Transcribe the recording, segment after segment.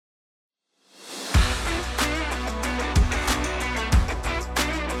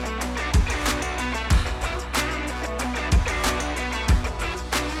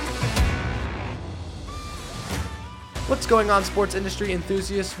What's going on, sports industry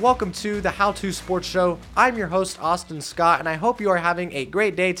enthusiasts? Welcome to the How To Sports Show. I'm your host, Austin Scott, and I hope you are having a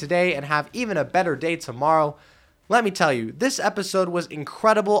great day today and have even a better day tomorrow. Let me tell you, this episode was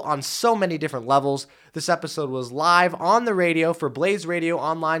incredible on so many different levels. This episode was live on the radio for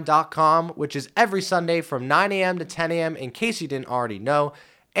blazeradioonline.com, which is every Sunday from 9 a.m. to 10 a.m. in case you didn't already know.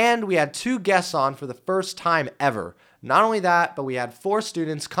 And we had 2 guests on for the first time ever. Not only that, but we had 4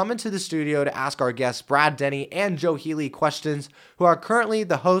 students come into the studio to ask our guests Brad, Denny, and Joe Healey questions, who are currently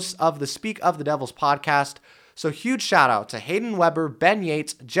the hosts of the Speak of the Devils podcast. So huge shout out to Hayden Weber, Ben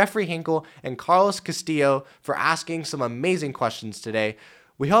Yates, Jeffrey Hinkle, and Carlos Castillo for asking some amazing questions today.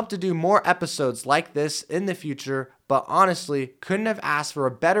 We hope to do more episodes like this in the future, but honestly, couldn't have asked for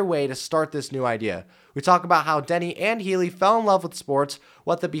a better way to start this new idea. We talk about how Denny and Healey fell in love with sports,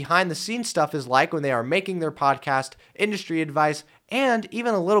 what the behind-the-scenes stuff is like when they are making their podcast, industry advice, and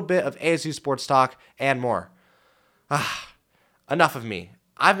even a little bit of ASU sports talk and more. Enough of me.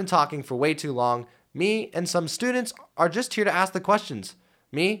 I've been talking for way too long. Me and some students are just here to ask the questions.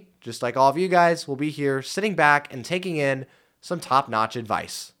 Me, just like all of you guys, will be here sitting back and taking in some top-notch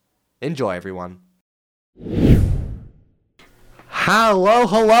advice. Enjoy, everyone.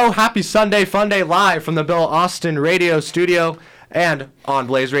 Hello, happy Sunday, fun day live from the Bill Austin radio studio and on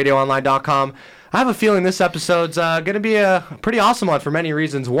blazeradioonline.com. I have a feeling this episode's going to be a pretty awesome one for many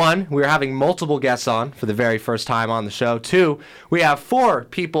reasons. 1, we're having multiple guests on for the very first time on the show. 2, we have 4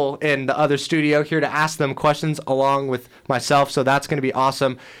 people in the other studio here to ask them questions along with myself, so that's going to be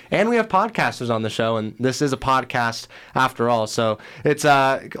awesome. And we have podcasters on the show, and this is a podcast after all, so it's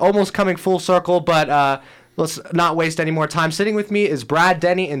almost coming full circle, but let's not waste any more time. Sitting with me is Brad,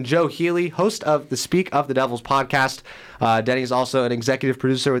 Denny, and Joe Healey, host of the Speak of the Devils podcast. Denny is also an executive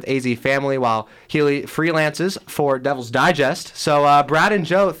producer with AZ Family, while Healey freelances for Devils Digest. So, Brad and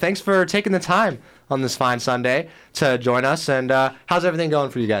Joe, thanks for taking the time on this fine Sunday to join us. And how's everything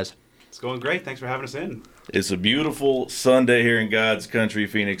going for you guys? It's going great. Thanks for having us in. It's a beautiful Sunday here in God's country,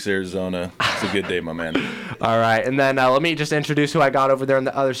 Phoenix, Arizona. It's a good day, my man. All right, and then let me just introduce who I got over there in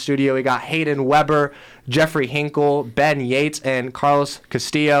the other studio. We got Hayden Weber, Jeffrey Hinkle, Ben Yates, and Carlos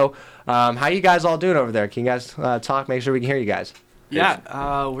Castillo. How you guys all doing over there? Can you guys talk? Make sure we can hear you guys.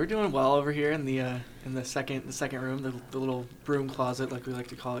 Yeah, we're doing well over here in the second room, the little broom closet, like we like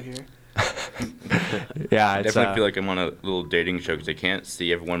to call it here. Yeah, I definitely feel like I'm on a little dating show because I can't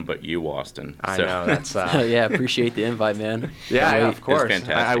see everyone but you, Austin. I know, that's... yeah, appreciate the invite, man. Yeah, of course.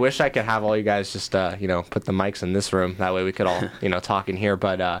 Fantastic. I wish I could have all you guys just, put the mics in this room. That way we could all, talk in here.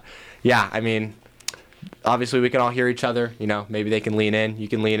 But, yeah, I mean... Obviously, we can all hear each other. Maybe they can lean in. You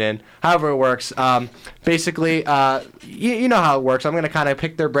can lean in. However it works. Basically, you know how it works. I'm going to kind of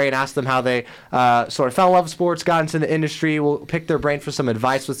pick their brain, ask them how they sort of fell in love with sports, got into the industry. We'll pick their brain for some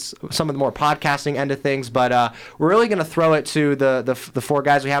advice with some of the more podcasting end of things. But we're really going to throw it to the 4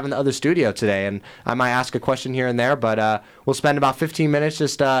 guys we have in the other studio today. And I might ask a question here and there, but we'll spend about 15 minutes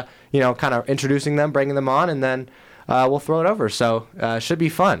just, kind of introducing them, bringing them on, and then we'll throw it over. So it should be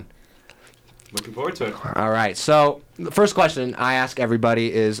fun. Looking forward to it. All right. So the first question I ask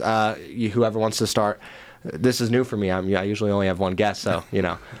everybody is, whoever wants to start. This is new for me. I usually only have one guest, so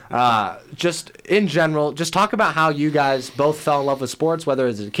just in general, just talk about how you guys both fell in love with sports. Whether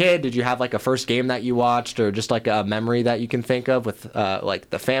as a kid, did you have like a first game that you watched, or just like a memory that you can think of with like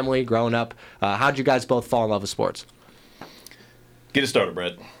the family growing up? How'd you guys both fall in love with sports? Get it started,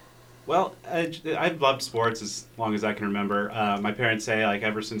 Brett. Well, I've loved sports as long as I can remember. My parents say, like,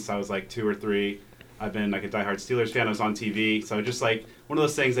 ever since I was, like, 2 or 3, I've been, like, a diehard Steelers fan. I was on TV. So just, like, one of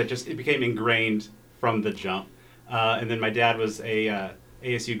those things that it became ingrained from the jump. And then my dad was a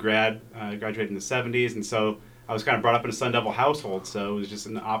ASU grad, graduated in the 70s. And so I was kind of brought up in a Sun Devil household. So it was just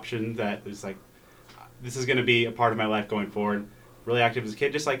an option that was, like, this is going to be a part of my life going forward. Really active as a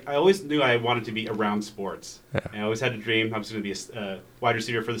kid. Just like I always knew I wanted to be around sports. Yeah. I always had a dream I was going to be a wide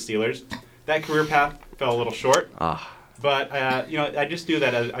receiver for the Steelers. That career path fell a little short. But I just knew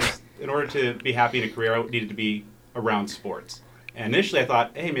that in order to be happy in a career, I needed to be around sports. And initially, I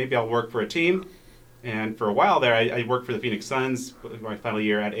thought, hey, maybe I'll work for a team. And for a while there, I worked for the Phoenix Suns my final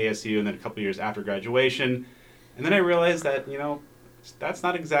year at ASU, and then a couple of years after graduation. And then I realized that that's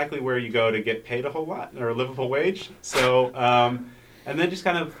not exactly where you go to get paid a whole lot or a livable wage. So, and then just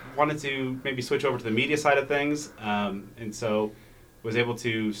kind of wanted to maybe switch over to the media side of things. And so was able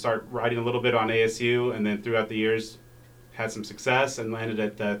to start writing a little bit on ASU, and then throughout the years had some success and landed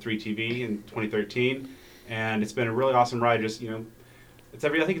at 3TV in 2013. And it's been a really awesome ride. Just, I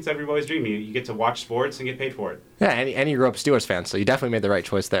think it's every boy's dream. You get to watch sports and get paid for it. Yeah, and you grew up Steelers fan, so you definitely made the right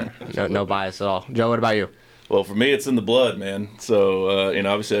choice there. No bias at all. Joe, what about you? Well, for me, it's in the blood, man. So,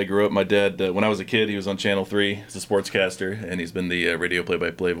 obviously I grew up, my dad, when I was a kid, he was on Channel 3 as a sportscaster, and he's been the radio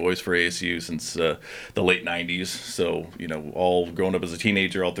play-by-play voice for ASU since the late 90s. So, all growing up as a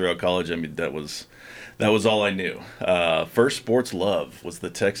teenager, all throughout college, I mean, that was all I knew. First sports love was the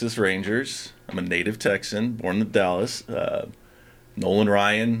Texas Rangers. I'm a native Texan, born in Dallas. Nolan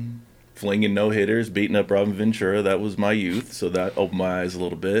Ryan, flinging no-hitters, beating up Robin Ventura. That was my youth, so that opened my eyes a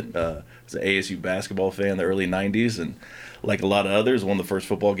little bit. I was an ASU basketball fan in the early 90s, and like a lot of others, one of the first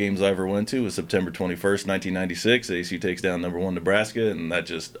football games I ever went to was September 21st, 1996. ASU takes down number 1 Nebraska, and that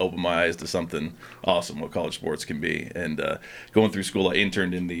just opened my eyes to something awesome, what college sports can be. And going through school, I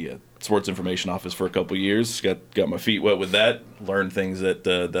interned in the sports information office for a couple of years. Got my feet wet with that. Learned things that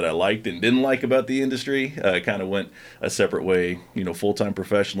I liked and didn't like about the industry. Kind of went a separate way, full time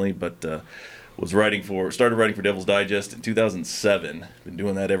professionally. But started writing for Devil's Digest in 2007. Been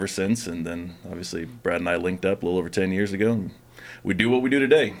doing that ever since. And then obviously Brad and I linked up a little over 10 years ago. And we do what we do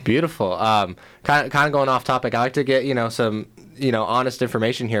today. Beautiful. Kind of going off topic. I like to get some honest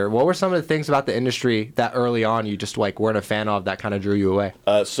information here. What were some of the things about the industry that early on you just weren't a fan of that kind of drew you away?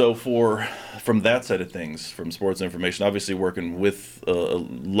 So from that side of things, from sports information, obviously working with a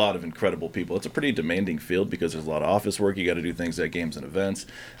lot of incredible people. It's a pretty demanding field because there's a lot of office work. You got to do things at games and events,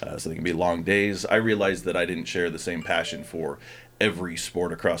 so they can be long days. I realized that I didn't share the same passion for every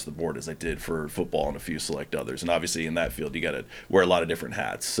sport across the board as I did for football and a few select others. And obviously in that field, you got to wear a lot of different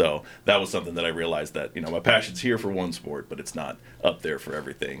hats. So that was something that I realized that, my passion's here for one sport, but it's not up there for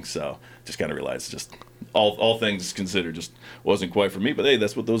everything. So just kind of realized just all things considered just wasn't quite for me. But hey,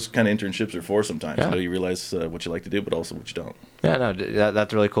 that's what those kind of internships are for sometimes. Yeah. You realize what you like to do, but also what you don't. Yeah, no,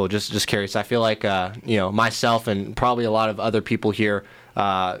 that's really cool. Just curious. I feel like, myself and probably a lot of other people here,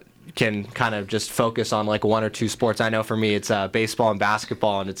 can kind of just focus on one or two sports. I know for me it's baseball and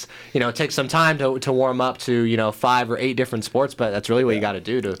basketball, and it's it takes some time to warm up to 5 or 8 different sports, but that's really what you got to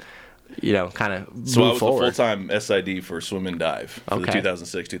do to kind of move So I was forward. the full-time SID for swim and dive for the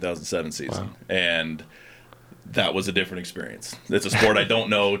 2006-2007 season. Wow. And that was a different experience. It's a sport I don't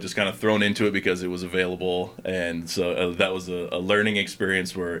know, just kind of thrown into it because it was available. And so that was a learning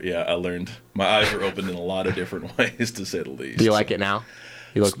experience where, I learned. My eyes were opened in a lot lot ways, to say the least. Do you like it now?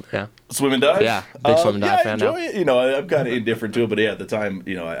 You look, yeah. Swim and dive? Yeah, big swim and dive fan now. I enjoy it. I'm kind of indifferent to it, but at the time,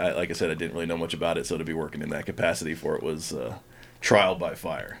 I like I said, I didn't really know much about it, so to be working in that capacity for it was trial by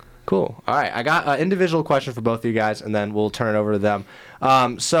fire. Cool. All right, I got an individual question for both of you guys, and then we'll turn it over to them.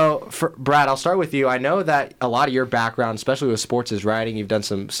 So, for Brad, I'll start with you. I know that a lot of your background, especially with sports, is writing. You've done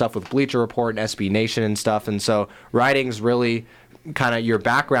some stuff with Bleacher Report and SB Nation and stuff, and so writing's really kind of your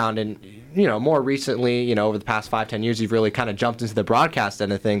background. And more recently, over the past 5-10 years, you've really kind of jumped into the broadcast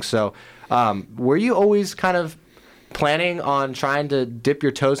end of things. So, were you always kind of planning on trying to dip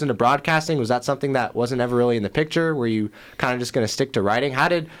your toes into broadcasting? Was that something that wasn't ever really in the picture? Were you kind of just going to stick to writing? How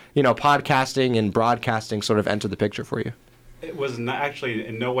did podcasting and broadcasting sort of enter the picture for you? It was not actually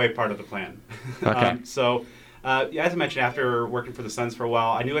in no way part of the plan. Okay. So, as I mentioned, after working for the Suns for a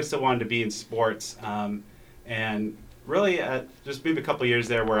while, I knew I still wanted to be in sports, and really just maybe a couple of years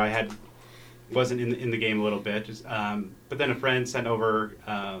there where I wasn't in the game a little bit. But then a friend sent over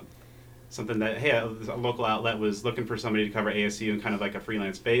something that, hey, a local outlet was looking for somebody to cover ASU on kind of like a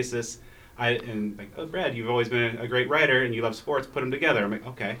freelance basis. Oh, Brad, you've always been a great writer and you love sports, put them together. I'm like,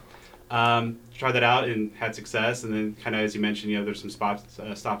 okay. Tried that out and had success. And then kind of, as you mentioned, there's some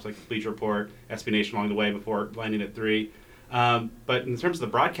stops like Bleacher Report, SB Nation along the way before landing at 3. But in terms of the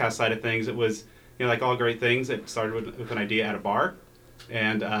broadcast side of things, it was, like all great things, it started with an idea at a bar.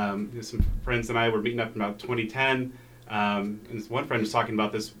 And some friends and I were meeting up in about 2010. And this one friend was talking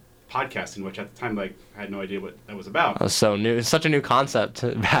about this podcasting, which at the time, I had no idea what that was about. That was so new. It's such a new concept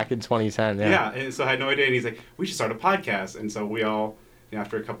back in 2010. Yeah, and so I had no idea. And he's like, we should start a podcast. And so we all,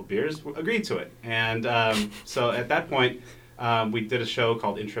 after a couple beers, agreed to it. And so at that point, we did a show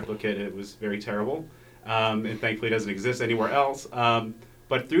called In Triplicate. It was very terrible. And thankfully it doesn't exist anywhere else.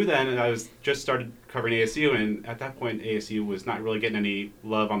 But through then, I was just started covering ASU. And at that point, ASU was not really getting any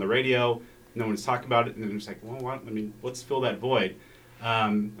love on the radio. No one was talking about it. And then it was like, well, let's fill that void.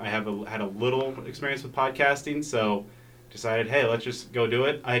 I had a little experience with podcasting, so decided, hey, let's just go do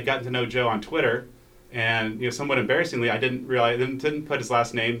it. I had gotten to know Joe on Twitter, and somewhat embarrassingly, I didn't put his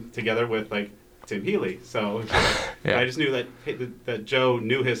last name together with Tim Healey. So Yeah. I just knew that Joe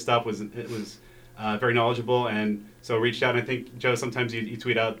knew his stuff was very knowledgeable, and so reached out. And I think Joe, sometimes you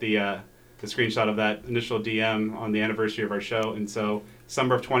tweet out the screenshot of that initial DM on the anniversary of our show, and so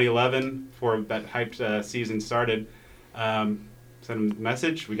summer of 2011, before that hyped season started. Sent him a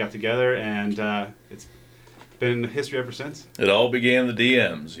message, we got together, and it's been history ever since. It all began in the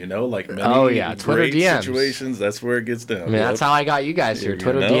DMs, like many Twitter great DMs. situations. That's where it gets down. I mean, that's how I got you guys here.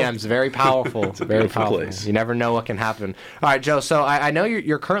 Twitter DMs, very powerful. It's a very beautiful powerful. place. You never know what can happen. All right, Joe. So I know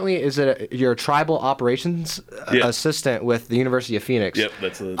you're currently you're a tribal operations assistant with the University of Phoenix. Yep,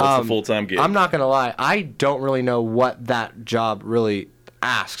 that's a full-time gig. I'm not gonna lie, I don't really know what that job really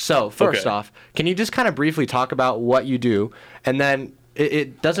asks. So first off, can you just kind of briefly talk about what you do, and then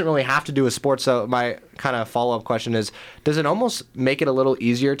it doesn't really have to do with sports. So my kind of follow-up question is, does it almost make it a little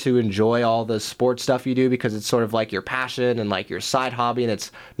easier to enjoy all the sports stuff you do because it's sort of like your passion and like your side hobby, and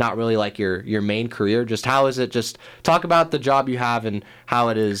it's not really like your main career? Just how is it? Just talk about the job you have and how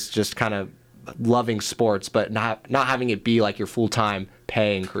it is just kind of loving sports, but not having it be like your full-time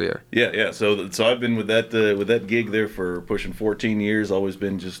paying career. Yeah. So I've been with that gig there for pushing 14 years. Always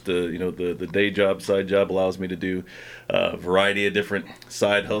been just the day job, side job allows me to do a variety of different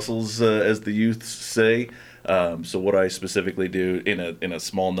side hustles, as the youths say. So what I specifically do in a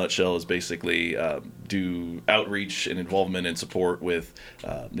small nutshell is basically do outreach and involvement and support with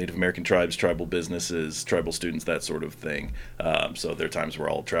Native American tribes, tribal businesses, tribal students, that sort of thing. So there are times where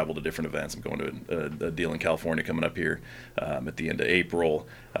I'll travel to different events. I'm going to a deal in California coming up here at the end of April.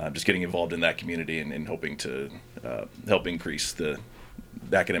 Just getting involved in that community and hoping to help increase the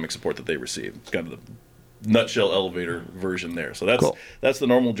academic support that they receive. It's kind of the nutshell elevator version there. So that's the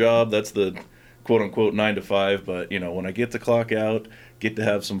normal job. That's the quote unquote 9 to 5, but when I get to clock out, get to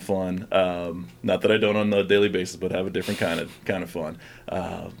have some fun. Not that I don't on a daily basis, but have a different kind of fun.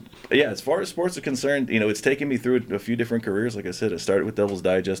 But yeah, as far as sports are concerned, it's taken me through a few different careers. Like I said, I started with Devil's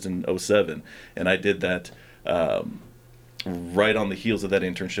Digest in 2007, and I did that right on the heels of that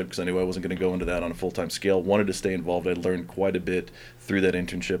internship because I knew I wasn't going to go into that on a full-time scale. Wanted to stay involved. I learned quite a bit through that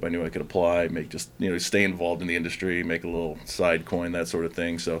internship. I knew I could apply, stay involved in the industry, make a little side coin, that sort of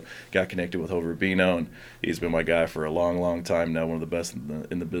thing. So got connected with Hover Rubino, and he's been my guy for a long, long time now, one of the best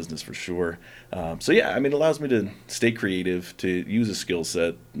in the business for sure. It allows me to stay creative, to use a skill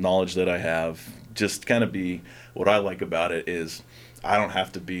set, knowledge that I have, just kind of be, what I like about it is I don't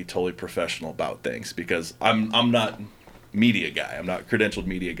have to be totally professional about things because I'm not media guy. I'm not a credentialed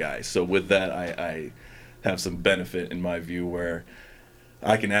media guy. So with that, I have some benefit in my view where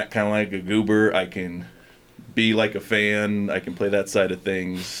I can act kind of like a goober. I can be like a fan. I can play that side of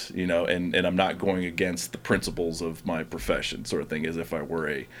things, and I'm not going against the principles of my profession sort of thing as if I were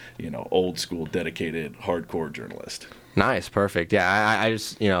a, old school, dedicated, hardcore journalist. Nice. Perfect. Yeah. I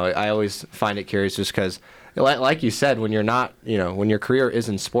just, I always find it curious just because, like you said, when you're not, when your career is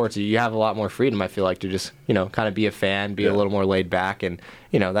in sports, you have a lot more freedom, I feel like, to just, kind of be a fan, be a little more laid back. And,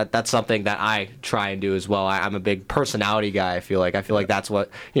 that's something that I try and do as well. I'm a big personality guy, I feel like. That's what,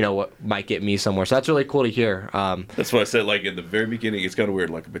 what might get me somewhere. So that's really cool to hear. That's what I said, like, in the very beginning, it's kind of weird.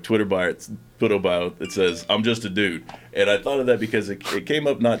 Like, my Twitter bio, it says, I'm just a dude. And I thought of that because it came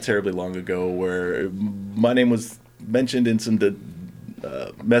up not terribly long ago where my name was mentioned in some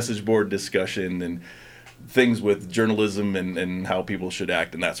message board discussion and things with journalism and how people should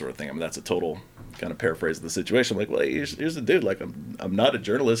act and that sort of thing. I mean, that's a total kind of paraphrase of the situation. Like, well, here's the dude. Like, I'm not a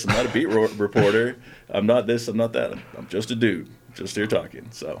journalist. I'm not a beat reporter. I'm not this. I'm not that. I'm just a dude, just here talking.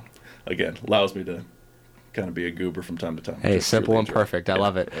 So, again, allows me to kind of be a goober from time to time. Hey, simple and perfect. I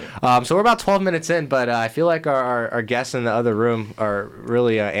love it. So we're about 12 minutes in, but I feel like our guests in the other room are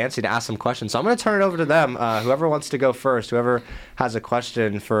really antsy to ask some questions. So I'm going to turn it over to them. Whoever wants to go first, whoever has a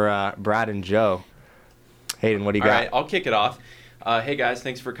question for Brad and Joe. Hayden, what do you got? All right, I'll kick it off. Hey, guys,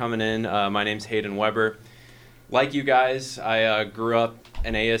 thanks for coming in. My name's Hayden Weber. Like you guys, I grew up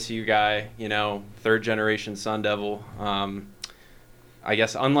an ASU guy, third-generation Sun Devil. I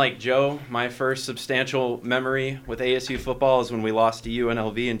guess unlike Joe, my first substantial memory with ASU football is when we lost to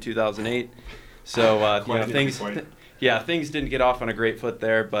UNLV in 2008. So, things didn't get off on a great foot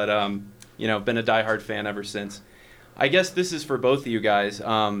there, but, been a diehard fan ever since. I guess this is for both of you guys.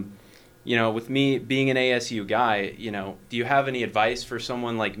 With me being an ASU guy, do you have any advice for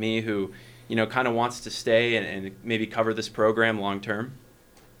someone like me who, kind of wants to stay and maybe cover this program long term?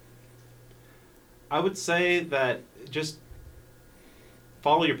 I would say that just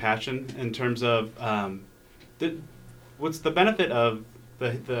follow your passion in terms of what's the benefit of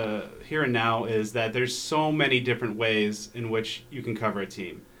the here and now is that there's so many different ways in which you can cover a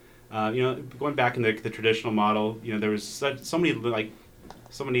team. Going back in the traditional model, there was such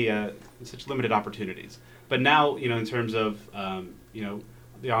limited opportunities. But now, in terms of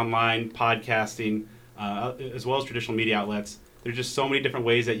the online podcasting, as well as traditional media outlets, there's just so many different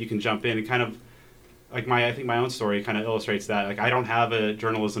ways that you can jump in and kind of like I think my own story kind of illustrates that. Like, I don't have a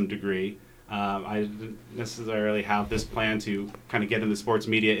journalism degree. I didn't necessarily have this plan to kind of get into the sports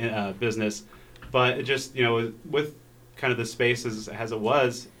media business. But it just, with kind of the space as it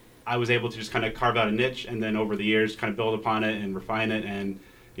was, I was able to just kind of carve out a niche, and then over the years kind of build upon it and refine it, and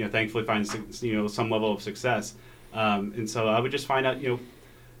thankfully find some level of success. And so I would just find a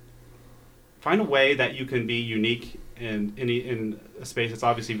way that you can be unique in a space that's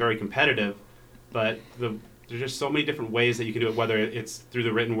obviously very competitive, but there's just so many different ways that you can do it, whether it's through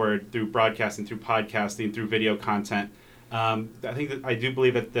the written word, through broadcasting, through podcasting, through video content. I do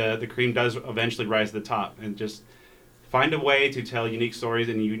believe that the cream does eventually rise to the top, and just find a way to tell unique stories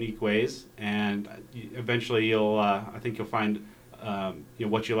in unique ways, and eventually I think you'll find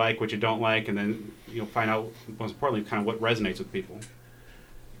what you like, what you don't like, and then you'll find out, most importantly, kind of what resonates with people.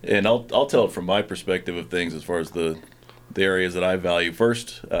 And I'll tell it from my perspective of things as far as the areas that I value.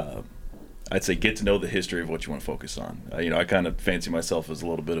 First, I'd say get to know the history of what you want to focus on. I kind of fancy myself as a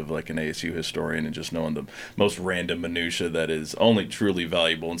little bit of like an ASU historian, and just knowing the most random minutia that is only truly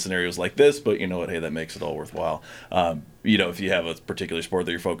valuable in scenarios like this. But you know what? Hey, that makes it all worthwhile. If you have a particular sport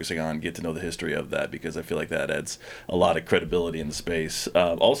that you're focusing on, get to know the history of that, because I feel like that adds a lot of credibility in the space.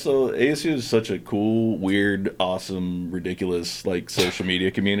 Also, ASU is such a cool, weird, awesome, ridiculous social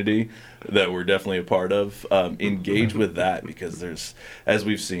media community that we're definitely a part of. Engage with that, because there's, as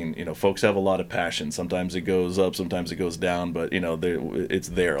we've seen, folks have a lot of passion. Sometimes it goes up, sometimes it goes down, but it's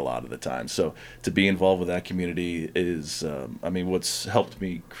there a lot of the time. So to be involved with that community is, what's helped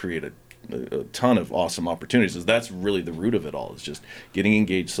me create a ton of awesome opportunities. Is that's really the root of it all, is just getting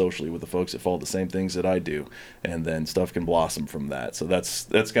engaged socially with the folks that follow the same things that I do, and then stuff can blossom from that. So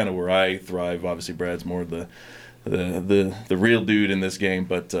that's kind of where I thrive. Obviously Brad's more the real dude in this game,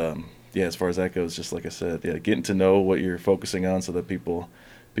 but as far as that goes, just like I said, getting to know what you're focusing on so that people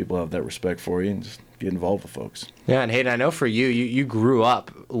have that respect for you, and just get involved with folks. Yeah, and Hayden, I know for you grew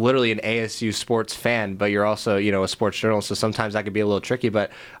up literally an ASU sports fan, but you're also, a sports journalist, so sometimes that could be a little tricky. But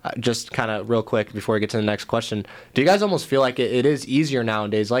just kind of real quick before we get to the next question, do you guys almost feel like it is easier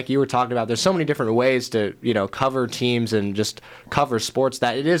nowadays? Like you were talking about, there's so many different ways to, cover teams and just cover sports,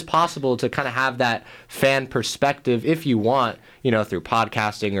 that it is possible to kind of have that fan perspective if you want, through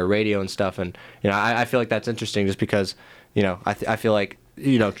podcasting or radio and stuff. And, I feel like that's interesting just because, I feel like,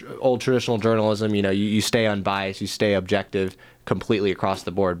 old traditional journalism, you stay unbiased, you stay objective completely across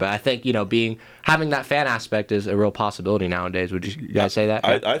the board. But I think, having that fan aspect is a real possibility nowadays. Would you guys say that?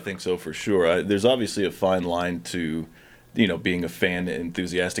 I think so, for sure. There's obviously a fine line to, being a fan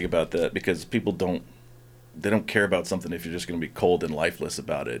enthusiastic about that, because people don't care about something if you're just going to be cold and lifeless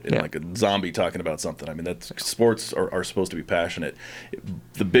about it, and like a zombie talking about something. That's sports are supposed to be passionate.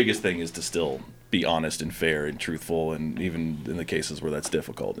 The biggest thing is to still be honest and fair and truthful, and even in the cases where that's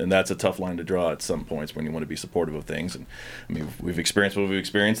difficult. And that's a tough line to draw at some points when you want to be supportive of things. And we've experienced what we've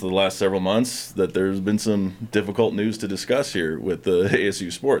experienced in the last several months, that there's been some difficult news to discuss here with the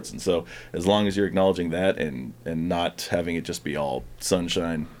ASU sports. And so as long as you're acknowledging that and not having it just be all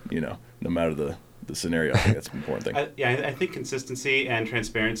sunshine, no matter the scenario, I think that's an important thing. I think consistency and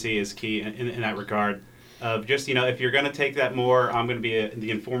transparency is key in that regard. Of just, if you're going to take that more, I'm going to be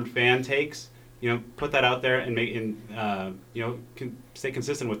the informed fan takes, put that out there and stay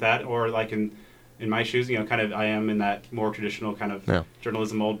consistent with that. Or like in my shoes, kind of I am in that more traditional kind of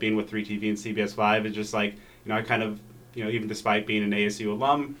journalism mold, being with 3TV and CBS 5. It's just like, I kind of, even despite being an ASU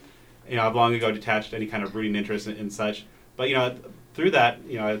alum, I've long ago detached any kind of rooting interest and such. But, through that,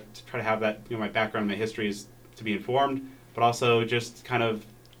 I try to have that, my background, my history is to be informed, but also just kind of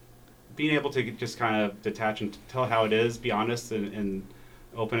being able to just kind of detach and tell how it is, be honest and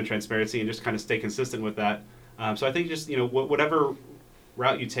open and transparency, and just kind of stay consistent with that. So I think just, whatever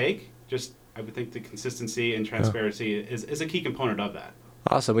route you take, just I would think the consistency and transparency is a key component of that.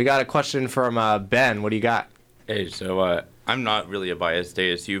 Awesome. We got a question from Ben. What do you got? Hey, so I'm not really a biased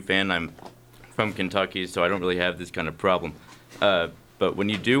ASU fan. I'm from Kentucky, so I don't really have this kind of problem. But when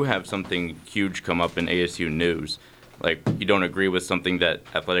you do have something huge come up in ASU news, like you don't agree with something that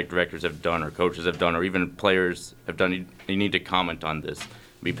athletic directors have done or coaches have done or even players have done, you need to comment on this,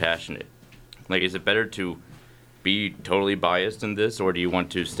 be passionate. Like, is it better to be totally biased in this, or do you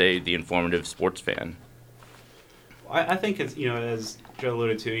want to stay the informative sports fan? I think it's, as Joe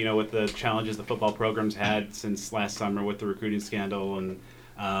alluded to, with the challenges the football program's had since last summer with the recruiting scandal and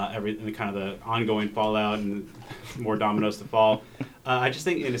everything, kind of the ongoing fallout and more dominoes to fall. I just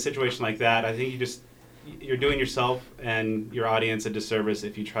think in a situation like that, I think you're doing yourself and your audience a disservice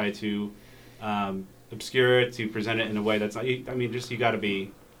if you try to obscure it, to present it in a way that's not. You got to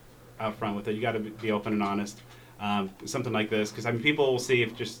be out front with it. You got to be open and honest. Something like this, because people will see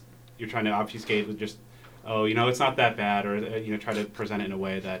if just you're trying to obfuscate with just, it's not that bad, or try to present it in a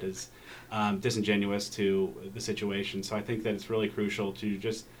way that is disingenuous to the situation. So I think that it's really crucial to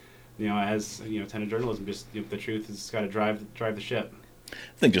just as tenet journalism, just the truth has got to drive the ship.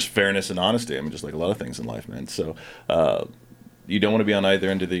 I think just fairness and honesty. I mean, just like a lot of things in life, man. So you don't want to be on either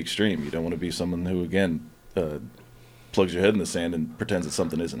end of the extreme. You don't want to be someone who, again, plugs your head in the sand and pretends that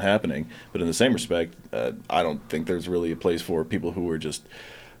something isn't happening. But in the same respect, I don't think there's really a place for people who are just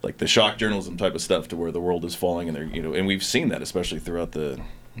like the shock journalism type of stuff, to where the world is falling, and they're and we've seen that especially throughout the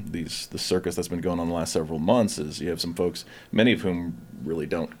circus that's been going on the last several months. Is you have some folks, many of whom really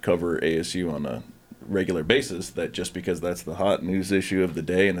don't cover ASU on a regular basis, that just because that's the hot news issue of the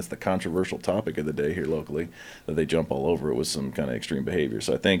day and it's the controversial topic of the day here locally, that they jump all over it with some kind of extreme behavior.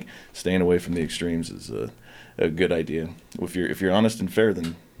 So I think staying away from the extremes is a good idea. If you're honest and fair,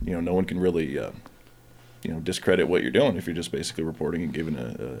 then no one can really discredit what you're doing if you're just basically reporting and giving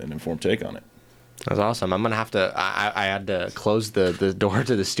an informed take on it. That's awesome. I'm gonna have to. I had to close the door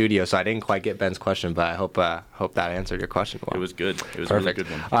to the studio, so I didn't quite get Ben's question, but I hope that answered your question well. It was good. It was Perfect. a really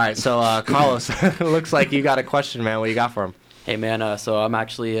good one. All right, so Carlos, looks like you got a question, man. What you got for him? Hey, man. So I'm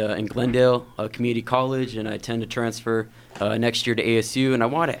actually in Glendale Community College, and I intend to transfer next year to ASU. And I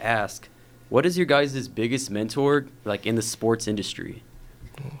want to ask, what is your guys' biggest mentor, like, in the sports industry?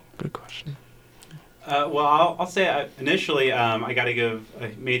 Good question. Well, I'll say initially I got to give a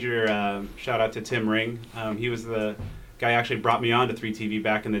major shout out to Tim Ring. He was the guy who actually brought me on to 3TV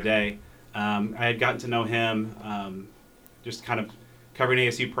back in the day. I had gotten to know him just kind of covering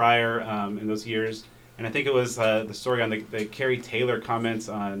ASU prior in those years. And I think it was the story on the Kerry Taylor comments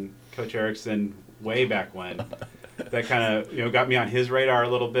on Coach Erickson way back when that kind of got me on his radar a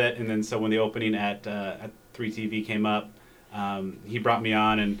little bit. And then so when the opening at 3TV came up, he brought me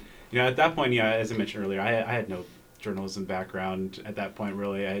on. And at that point, as I mentioned earlier, I had no journalism background at that point,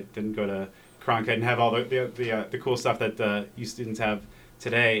 really. I didn't go to Cronkite and have all the cool stuff that you students have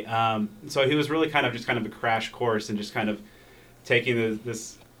today. So he was really kind of a crash course and just kind of taking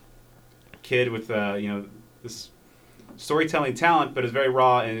this kid with this storytelling talent, but is very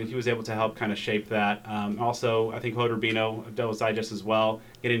raw, and he was able to help kind of shape that. Also, I think Hood Rubino of Devil's Digest as well,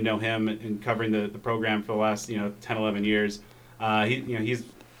 getting to know him and covering the program for the last 10, 11 years. He's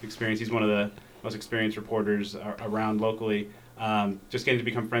experienced. He's one of the most experienced reporters around locally. Just getting to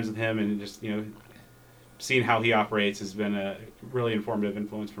become friends with him and just seeing how he operates has been a really informative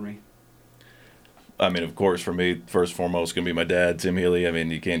influence for me. I mean, of course, for me, first and foremost, going to be my dad, Tim Healey. I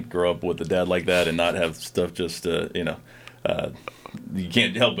mean, you can't grow up with a dad like that and not have stuff just, you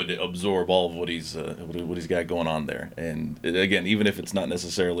can't help but absorb all of what he's got going on there. And again, even if it's not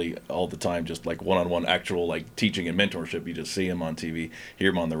necessarily all the time, just like one-on-one actual like teaching and mentorship, you just see him on TV, hear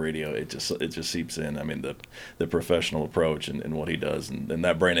him on the radio. It just seeps in. I mean, the professional approach and what he does, and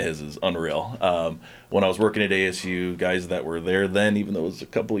that brain of his is unreal. When I was working at ASU, guys that were there then, even though it was a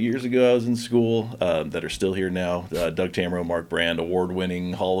couple of years ago I was in school, that are still here now, Doug Tamro, Mark Brand,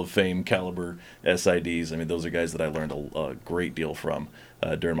 award-winning Hall of Fame caliber SIDs. I mean, those are guys that I learned a great deal from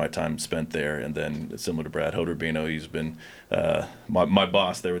during my time spent there. And then similar to Brad, Hood Rubino, he's been my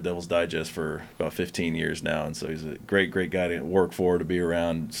boss there with Devil's Digest for about 15 years now, and so he's a great guy to work for, to be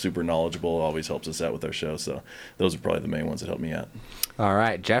around, super knowledgeable, always helps us out with our show. So those are probably the main ones that help me out. All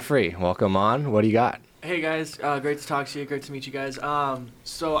right, Jeffrey, welcome on. What do you got? Hey guys, great to talk to you. Great to meet you guys.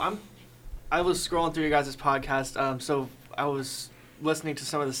 So I was scrolling through your guys' podcast. So I was listening to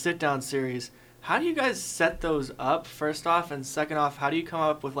some of the sit-down series. How do you guys set those up, first off? And second off, how do you come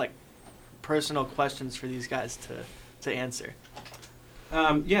up with, like, personal questions for these guys to answer?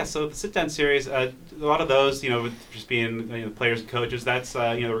 So the sit-down series, a lot of those, with just being players and coaches, that's,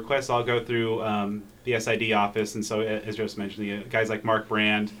 the requests all go through the SID office. And so, as Joseph mentioned, guys like Mark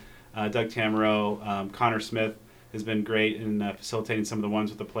Brand, Doug Tamro, Connor Smith has been great in facilitating some of the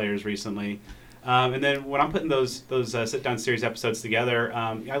ones with the players recently. And then when I'm putting those sit-down series episodes together,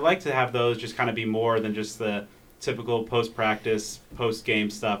 I like to have those just kind of be more than just the typical post-practice, post-game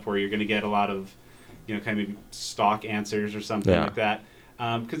stuff where you're going to get a lot of, kind of stock answers or something like that.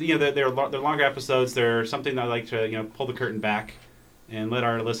 Because, they're longer episodes. They're something that I like to, pull the curtain back and let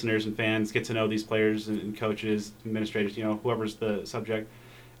our listeners and fans get to know these players and coaches, administrators, whoever's the subject,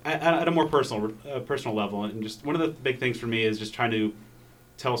 at a more personal level. And just one of the big things for me is just trying to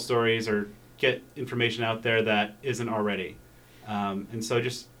tell stories or get information out there that isn't already. And so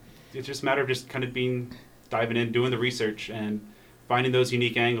it's just a matter of just kind of diving in, doing the research and finding those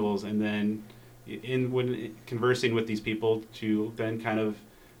unique angles, and then when conversing with these people to then kind of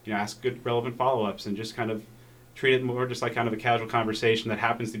ask good relevant follow-ups and just kind of treat it more just like kind of a casual conversation that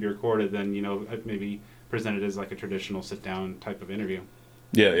happens to be recorded than maybe presented as like a traditional sit-down type of interview.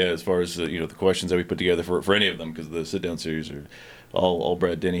 Yeah. As far as the questions that we put together for any of them, because the sit-down series are all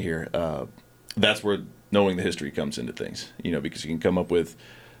Brad, Denny here. That's where knowing the history comes into things, because you can come up with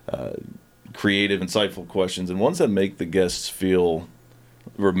creative, insightful questions, and ones that make the guests feel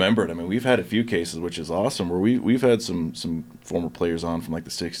remembered. I mean, we've had a few cases, which is awesome, where we've had some former players on from like the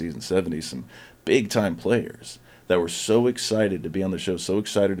 60s and 70s, some big-time players that were so excited to be on the show, so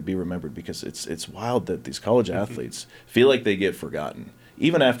excited to be remembered, because it's wild that these college athletes feel like they get forgotten.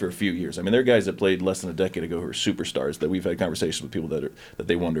 Even after a few years. I mean, there are guys that played less than a decade ago who are superstars that we've had conversations with people that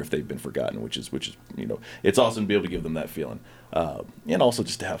they wonder if they've been forgotten, which is it's awesome to be able to give them that feeling, and also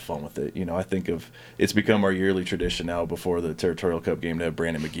just to have fun with it. I think it's become our yearly tradition now before the Territorial Cup game to have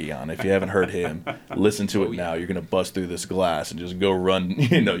Brandon McGee on. If you haven't heard him, listen to it now. You're gonna bust through this glass and just go run.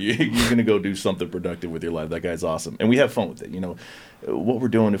 You're gonna go do something productive with your life. That guy's awesome, and we have fun with it. What we're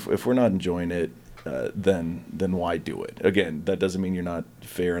doing. If we're not enjoying it, then why do it? Again, that doesn't mean you're not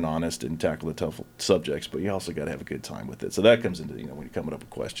fair and honest and tackle the tough subjects, but you also got to have a good time with it. So that comes into, when you're coming up with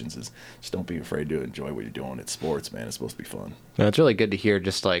questions, is just don't be afraid to enjoy what you're doing. It's sports, man. It's supposed to be fun. No, it's really good to hear,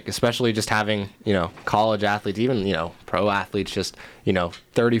 just like, especially just having, college athletes, even, pro athletes, just,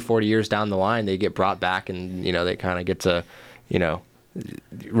 30, 40 years down the line, they get brought back and, they kind of get to,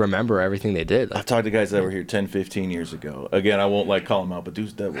 remember everything they did. I've talked to guys that were here 10, 15 years ago. Again, I won't call them out, but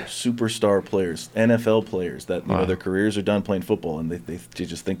dudes that were superstar players, NFL players that their careers are done playing football, and they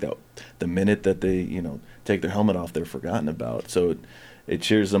just think that the minute that they take their helmet off, they're forgotten about. So it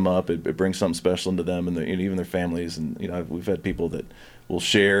cheers them up. It brings something special into them and even their families. And we've had people that will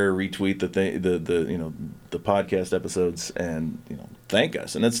share, retweet the podcast episodes and thank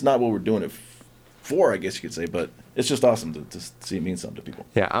us. And that's not what we're doing it for, I guess you could say, but it's just awesome to see it mean something to people.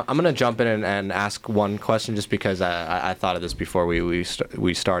 Yeah, I'm going to jump in and ask one question just because I thought of this before we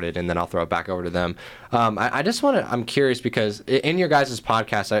started, and then I'll throw it back over to them. I'm curious because in your guys'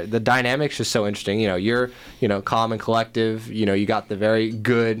 podcast, the dynamic's just so interesting. You're, calm and collective. You got the very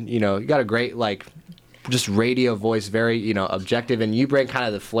good, you got a great, just radio voice, very, objective, and you bring kind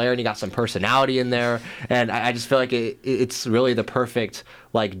of the flair, and you got some personality in there, and I just feel like it's really the perfect,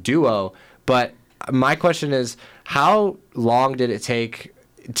 duo. But my question is, how long did it take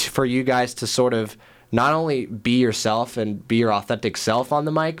for you guys to sort of not only be yourself and be your authentic self on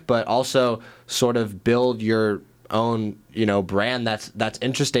the mic, but also sort of build your own, brand that's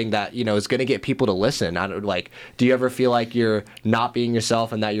interesting, that, is going to get people to listen? Do you ever feel like you're not being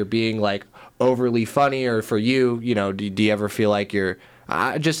yourself and that you're being overly funny? Or for you, do you ever feel like you're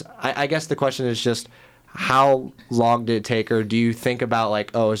I guess the question is just, how long did it take, or do you think about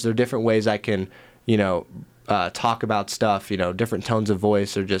is there different ways I can talk about stuff, different tones of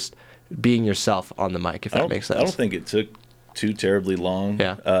voice, or just being yourself on the mic, if that makes sense? I don't think it took too terribly long.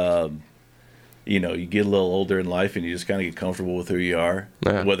 Yeah. You get a little older in life and you just kind of get comfortable with who you are,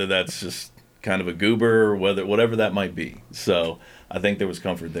 whether that's just kind of a goober or whatever that might be. So I think there was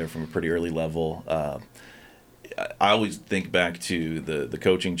comfort there from a pretty early level. I always think back to the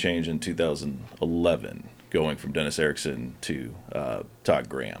coaching change in 2011, going from Dennis Erickson to Todd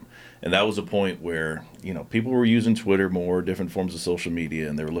Graham. And that was a point where, people were using Twitter more, different forms of social media,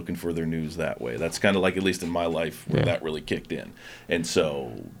 and they were looking for their news that way. That's kind of at least in my life, where that really kicked in. And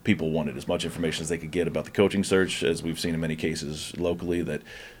so people wanted as much information as they could get about the coaching search, as we've seen in many cases locally, that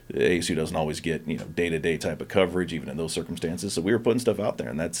ASU doesn't always get, day-to-day type of coverage, even in those circumstances. So we were putting stuff out there,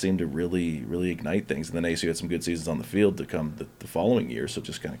 and that seemed to really, really ignite things. And then ASU had some good seasons on the field to come the following year, so it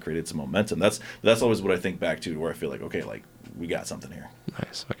just kind of created some momentum. That's always what I think back to where I feel like, okay, we got something here.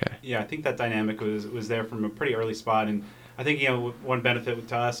 Nice. Okay. Yeah, I think that dynamic was there from a pretty early spot, and I think one benefit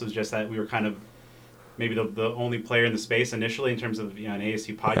to us was just that we were kind of maybe the only player in the space initially in terms of an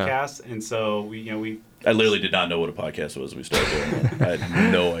ASU podcast, and so we. I literally did not know what a podcast was when we started doing it. I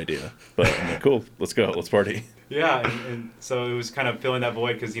had no idea, but I'm like, cool, let's go, let's party. Yeah, and so it was kind of filling that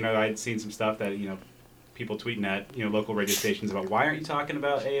void because I had seen some stuff that people tweeting at local radio stations about why aren't you talking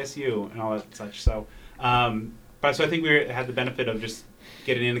about ASU and all that such. So, but so I think we had the benefit of just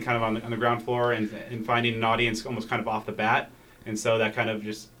getting in kind of on the ground floor and finding an audience almost kind of off the bat, and so that kind of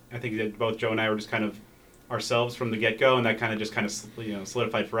just, I think that both Joe and I were just kind of ourselves from the get-go, and that kind of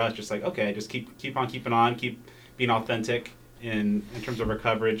solidified for us, just okay, just keep on keeping on, keep being authentic in terms of our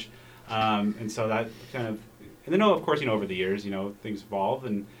coverage, and so that kind of, and then of course over the years things evolve,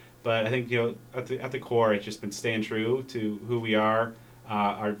 but I think at the core it's just been staying true to who we are,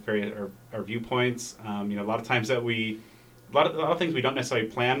 our viewpoints. A lot of times that a lot of things we don't necessarily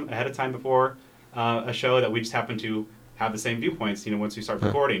plan ahead of time before a show, that we just happen to have the same viewpoints once we start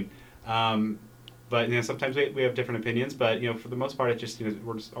recording. But sometimes we have different opinions, but for the most part, it's just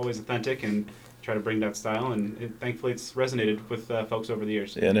we're just always authentic and try to bring that style, and thankfully it's resonated with folks over the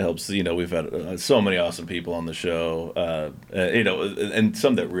years. Yeah, and it helps. We've had so many awesome people on the show, and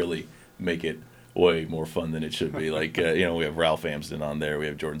some that really make it way more fun than it should be. Like, you know, we have Ralph Amsden on there, we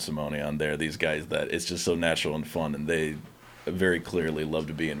have Jordan Simone on there, these guys that it's just so natural and fun, and they very clearly love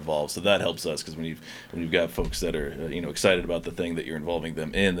to be involved. So that helps us, because when you've got folks that are you know, excited about the thing that you're involving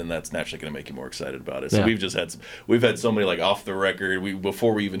them in, then that's naturally going to make you more excited about it. So we've had so many like off the record,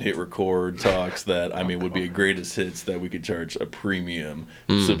 before we even hit record talks that I mean would be greatest hits that we could charge a premium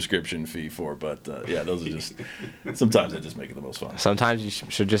subscription fee for. But yeah, those are just sometimes they just make it the most fun. Sometimes you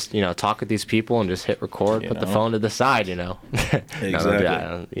should just, you know, talk with these people and just hit record, put the phone to the side, you know. Exactly.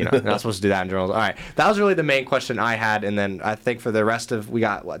 No, you know, you're not supposed to do that in journals. All right, that was really the main question I had, and then I think for the rest of, we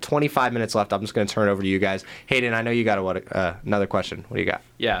got 25 minutes left. I'm just going to turn it over to you guys. Hayden, I know you got another question. What do you got?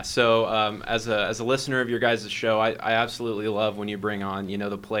 Yeah, so as a listener of your guys' show, I absolutely love when you bring on, you know,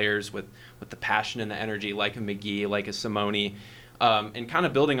 the players with the passion and the energy, like a McGee, like a Simone, and kind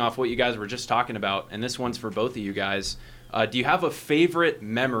of building off what you guys were just talking about, and this one's for both of you guys. Do you have a favorite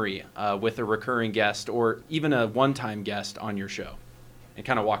memory with a recurring guest or even a one-time guest on your show? And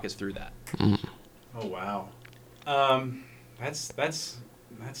kind of walk us through that. Oh, wow. That's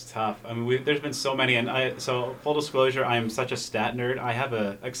tough. I mean, there's been so many, and so full disclosure, I am such a stat nerd. I have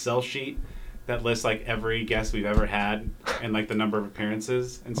a Excel sheet that lists like every guest we've ever had and like the number of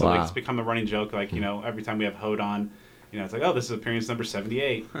appearances, and so like, it's become a running joke. Like, you know, every time we have Hode on, you know, it's like, oh, this is appearance number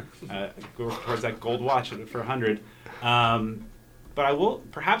 78. Go towards that gold watch for 100. But I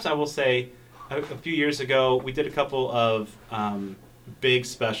will say, a few years ago we did a couple of big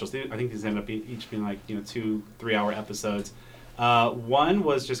specials. I think these ended up each being like, you know, 2-3 hour episodes. One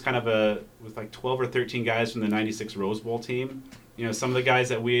was just kind of with like 12 or 13 guys from the 96 Rose Bowl team. You know, some of the guys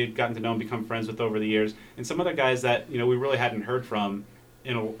that we had gotten to know and become friends with over the years, and some other guys that, you know, we really hadn't heard from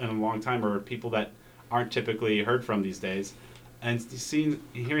in a long time, or people that aren't typically heard from these days. And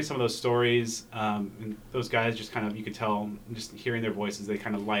hearing some of those stories, and those guys just kind of, you could tell, just hearing their voices, they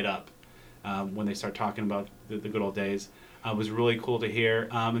kind of light up when they start talking about the good old days. Was really cool to hear.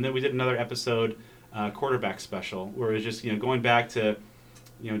 And then we did another episode, quarterback special, where it was just, you know, going back to,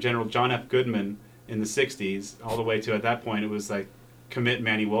 you know, General John F. Goodman in the 60s, all the way to, at that point, it was like commit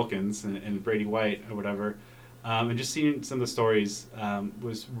Manny Wilkins and Brady White or whatever. And just seeing some of the stories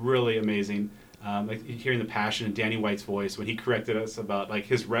was really amazing. Like hearing the passion in Danny White's voice when he corrected us about like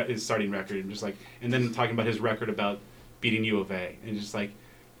his starting record, and just like, and then talking about his record about beating U of A, and just like,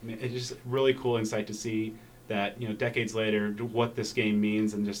 it's just really cool insight to see that, you know, decades later, what this game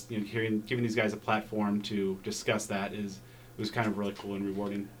means, and just, you know, giving these guys a platform to discuss that was kind of really cool and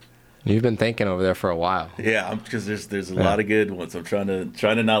rewarding. You've been thinking over there for a while. Yeah, because there's a lot of good ones. I'm trying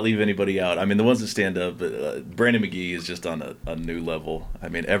to not leave anybody out. I mean, the ones that stand up, Brandon McGee is just on a new level. I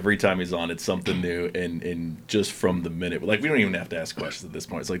mean, every time he's on, it's something new, and just from the minute, like, we don't even have to ask questions at this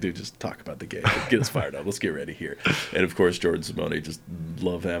point. It's like, dude, just talk about the game. Get us fired up. Let's get ready here. And of course, Jordan Simone, just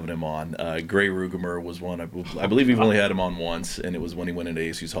love having him on. Gray Rugemer was one. I believe we've only had him on once, and it was when he went into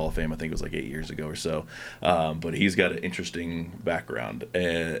ASU's Hall of Fame. I think it was like 8 years ago or so. But he's got an interesting background,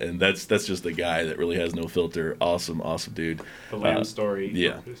 and that's just the guy that really has no filter. Awesome dude. The Lamb story,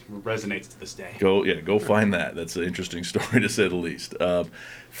 yeah, resonates to this day. Go find that. That's an interesting story, to say the least.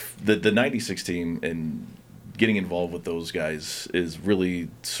 The 96 team and getting involved with those guys is really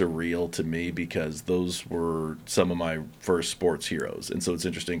surreal to me, because those were some of my first sports heroes. And so it's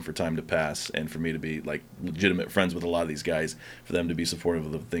interesting for time to pass and for me to be like legitimate friends with a lot of these guys, for them to be supportive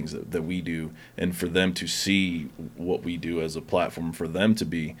of the things that we do, and for them to see what we do as a platform, for them to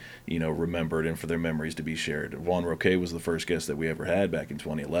be, you know, remembered, and for their memories to be shared. Juan Roque was the first guest that we ever had back in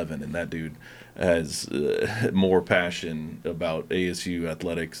 2011, and that dude has more passion about ASU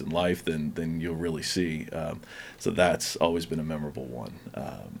athletics and life than you'll really see. So that's always been a memorable one.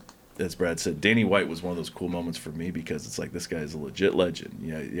 As Brad said, Danny White was one of those cool moments for me, because it's like, this guy is a legit legend.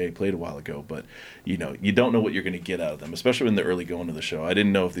 Yeah, he played a while ago, but you know, you don't know what you're going to get out of them, especially in the early going of the show. I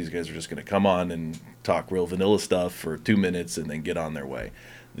didn't know if these guys were just going to come on and talk real vanilla stuff for 2 minutes and then get on their way.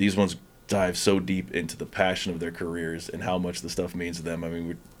 These ones dive so deep into the passion of their careers and how much the stuff means to them. I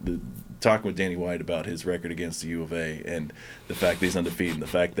mean, we're talking with Danny White about his record against the U of A, and the fact that he's undefeated, and the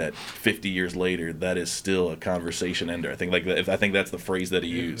fact that 50 years later, that is still a conversation ender. I think that's the phrase that he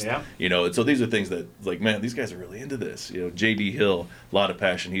used. Yeah. You know, and so these are things that, like, man, these guys are really into this. You know, J.D. Hill, a lot of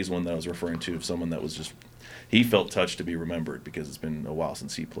passion. He's one that I was referring to, of someone that was just, he felt touched to be remembered, because it's been a while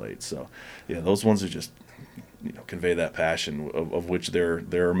since he played. So, yeah, those ones are just, you know, convey that passion, of which there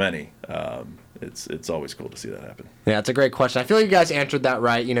are many. It's always cool to see that happen. Yeah, it's a great question. I feel like you guys answered that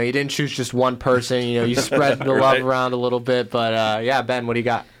right. You know, you didn't choose just one person. You know, you spread the love around a little bit. But yeah, Ben, what do you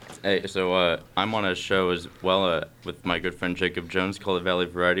got? Hey, so I'm on a show as well with my good friend Jacob Jones called the Valley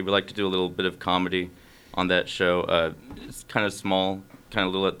Variety. We like to do a little bit of comedy on that show. It's kind of small, kind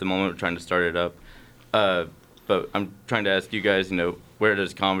of little at the moment. We're trying to start it up. But I'm trying to ask you guys, where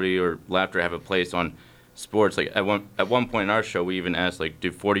does comedy or laughter have a place on sports? Like at one point in our show, we even asked, like,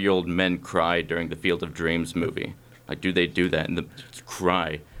 do 40-year-old men cry during the Field of Dreams movie? Like, do they do that and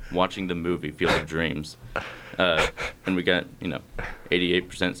cry watching the movie Field of Dreams? And we got,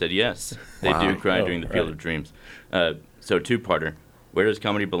 88% said yes, they do cry during the Field of Dreams. So two-parter, where does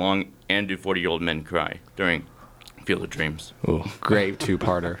comedy belong, and do 40-year-old men cry during Field of Dreams? Ooh, great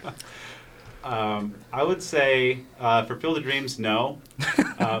two-parter. I would say for Field of Dreams, no.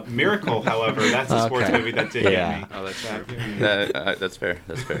 Miracle, however, that's a sports movie that did get me. Oh, that's fair. That's fair.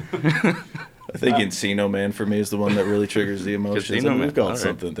 That's fair. I think Encino Man for me is the one that really triggers the emotions. Encino Man, we've got all right.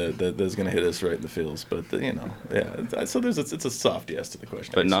 something that's going to hit us right in the feels. But yeah. So it's a soft yes to the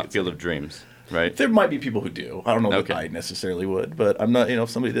question. But not Field of Dreams, right? There might be people who do. I don't know Okay. that I necessarily would, but I'm not. If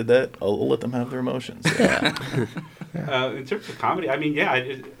somebody did that, I'll let them have their emotions. Yeah. In terms of comedy, I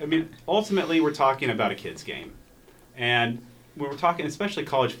mean, ultimately we're talking about a kid's game, and when we're talking, especially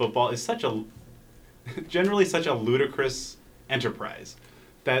college football, is generally such a ludicrous enterprise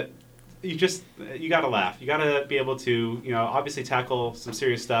that you gotta laugh. You gotta be able to, obviously tackle some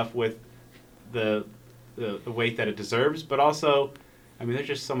serious stuff with the weight that it deserves, but also, I mean, there's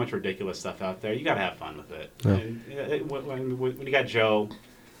just so much ridiculous stuff out there. You gotta have fun with it. Yeah. And when you got Joe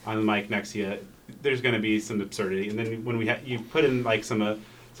on the mic next to you, there's going to be some absurdity, and then when you put in like some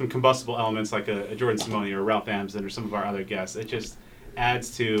combustible elements like a Jordan Simone or a Ralph Amsden or some of our other guests, it just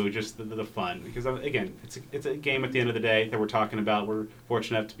adds to just the fun, because again, it's a game at the end of the day that we're talking about. We're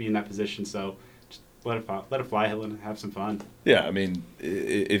fortunate enough to be in that position, so just let it fly and have some fun. Yeah, I mean,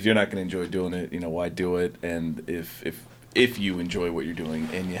 if you're not going to enjoy doing it, why do it? And if you enjoy what you're doing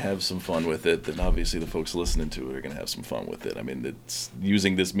and you have some fun with it, then obviously the folks listening to it are going to have some fun with it. I mean, it's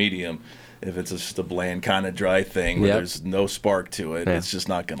using this medium. If it's just a bland, kind of dry thing where there's no spark to it, it's just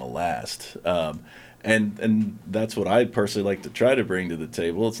not going to last. And that's what I personally like to try to bring to the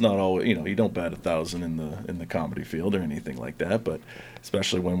table. It's not always, you don't bat 1,000 in the comedy field or anything like that, but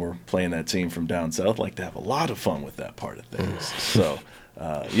especially when we're playing that team from down south, like to have a lot of fun with that part of things. So.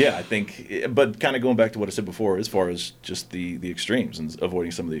 I think, but kind of going back to what I said before, as far as just the extremes and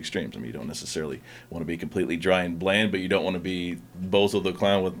avoiding some of the extremes. I mean, you don't necessarily want to be completely dry and bland, but you don't want to be Bozo the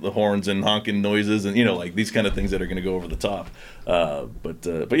Clown with the horns and honking noises and, like these kind of things that are going to go over the top. But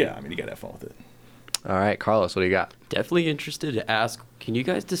yeah, I mean, you got to have fun with it. All right, Carlos, what do you got? Definitely interested to ask, can you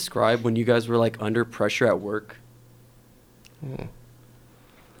guys describe when you guys were like under pressure at work?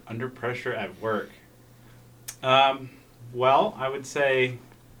 Under pressure at work. Well, I would say,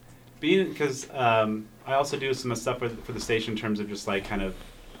 because I also do some stuff for the station in terms of just like kind of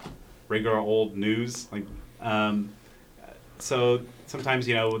regular old news. Like, so sometimes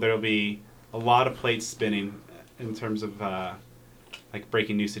there'll be a lot of plates spinning in terms of like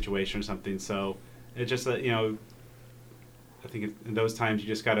breaking news situation or something. So it just I think in those times you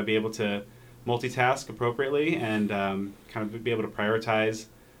just got to be able to multitask appropriately and kind of be able to prioritize,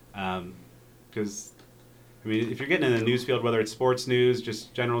 because. I mean, if you're getting in the news field, whether it's sports news,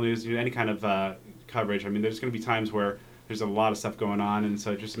 just general news, any kind of coverage, I mean, there's going to be times where there's a lot of stuff going on, and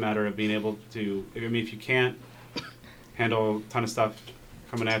so it's just a matter of being able to, I mean, if you can't handle a ton of stuff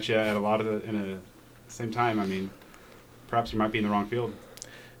coming at you at in the same time, I mean, perhaps you might be in the wrong field.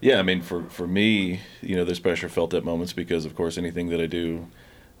 Yeah, I mean, for me, there's pressure felt at moments because, of course, anything that I do,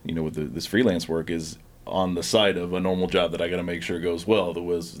 with this freelance work is on the side of a normal job that I got to make sure goes well.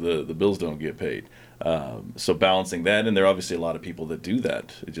 The bills don't get paid. So balancing that, and there are obviously a lot of people that do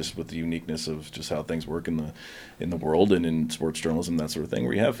that, just with the uniqueness of just how things work in the world and in sports journalism, that sort of thing,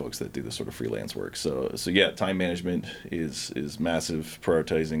 where you have folks that do this sort of freelance work. So yeah, time management is massive.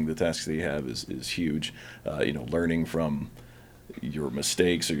 Prioritizing the tasks that you have is huge. Learning from your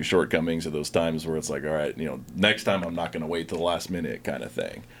mistakes or your shortcomings at those times where it's like, all right, next time I'm not going to wait till the last minute kind of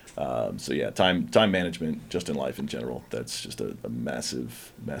thing. So yeah, time management just in life in general, that's just a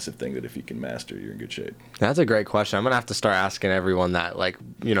massive thing that if you can master, you're in good shape. That's a great question. I'm going to have to start asking everyone that, like,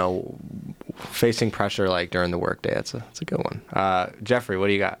 facing pressure like during the workday. That's a good one. Jeffrey, what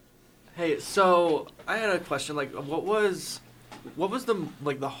do you got? Hey, so I had a question. Like, what was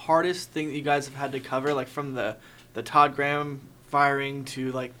the hardest thing that you guys have had to cover, like from the Todd Graham firing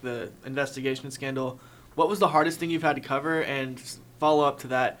to like the investigation scandal? What was the hardest thing you've had to cover? And follow up to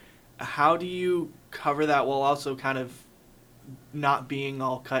that, how do you cover that while also kind of not being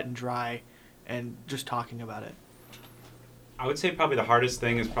all cut and dry and just talking about it? I would say probably the hardest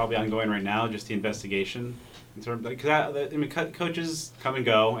thing is probably ongoing right now, just the investigation. In terms, because coaches come and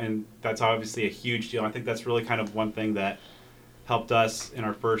go, and that's obviously a huge deal. I think that's really kind of one thing that helped us in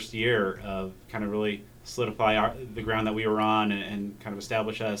our first year of kind of really solidify the ground that we were on and kind of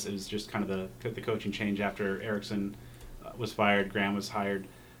establish us. It was just kind of the coaching change after Erickson was fired, Graham was hired.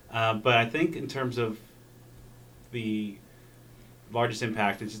 But I think in terms of the largest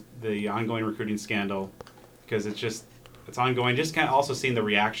impact is the ongoing recruiting scandal, because it's ongoing. Just kind of also seeing the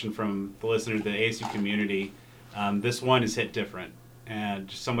reaction from the listeners, the ASU community. This one is hit different, and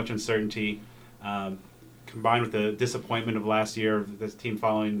just so much uncertainty, combined with the disappointment of last year, of this team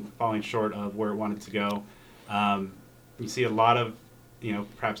falling short of where it wanted to go. You see a lot of,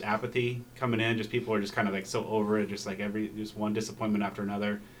 perhaps apathy coming in. Just people are just kind of like so over it, just like just one disappointment after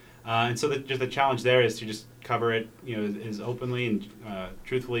another. And so the challenge there is to just cover it, as openly and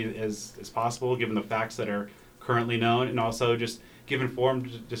truthfully as possible, given the facts that are currently known, and also just give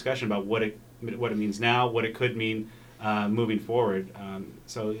informed discussion about what it means now, what it could mean moving forward.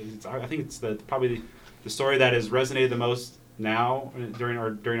 So I think it's probably the story that has resonated the most now during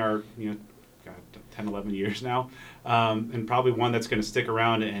our 10, 11 years now, and probably one that's going to stick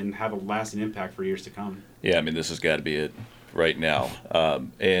around and have a lasting impact for years to come. Yeah, I mean, this has got to be it right now.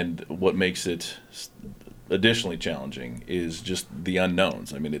 And what makes it additionally challenging is just the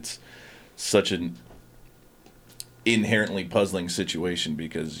unknowns. I mean, it's such an inherently puzzling situation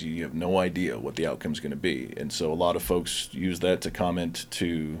because you have no idea what the outcome is going to be. And so a lot of folks use that to comment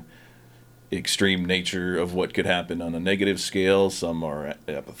to extreme nature of what could happen on a negative scale. Some are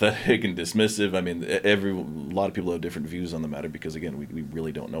apathetic and dismissive. I mean, a lot of people have different views on the matter because, again, we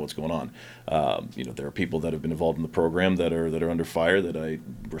really don't know what's going on. There are people that have been involved in the program that are under fire that I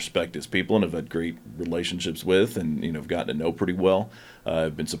respect as people and have had great relationships with and, have gotten to know pretty well.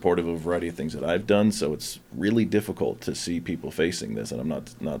 I've been supportive of a variety of things that I've done, so it's really difficult to see people facing this. And I'm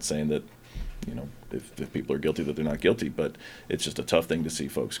not saying that, if people are guilty that they're not guilty, but it's just a tough thing to see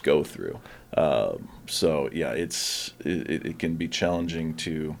folks go through. So yeah, it can be challenging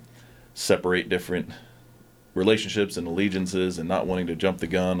to separate different relationships and allegiances and not wanting to jump the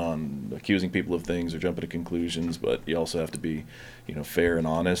gun on accusing people of things or jumping to conclusions, but you also have to be, fair and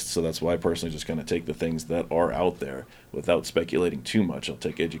honest. So that's why I personally just kind of take the things that are out there without speculating too much. I'll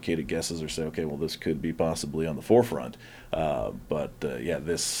take educated guesses or say, okay, well, this could be possibly on the forefront.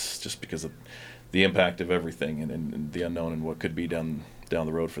 This just because of the impact of everything and the unknown and what could be down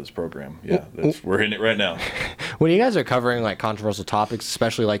the road for this program. Yeah, we're in it right now. When you guys are covering like controversial topics,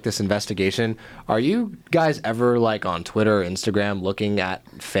 especially like this investigation, are you guys ever like on Twitter or Instagram looking at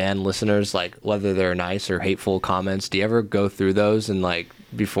fan listeners, like whether they're nice or hateful comments? Do you ever go through those and like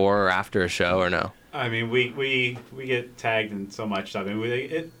before or after a show or no? I mean, we get tagged in so much stuff. I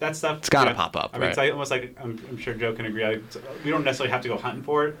mean, that stuff. It's got to pop up. I mean, right? It's like, almost like I'm sure Joe can agree. We don't necessarily have to go hunting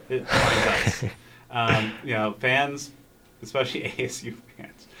for it. It finds us. Fans, especially ASU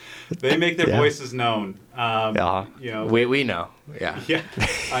fans, they make their voices known. We know. Yeah. Yeah.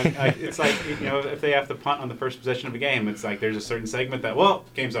 It's like if they have to punt on the first possession of a game, it's like there's a certain segment that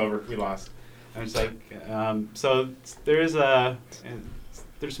game's over, we lost, and it's like so there's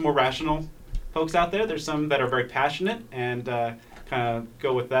some more rational folks out there. There's some that are very passionate and kind of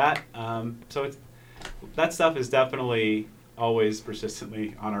go with that. That stuff is definitely always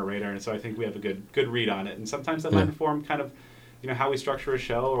persistently on our radar, and so I think we have a good read on it. And sometimes that might inform kind of how we structure a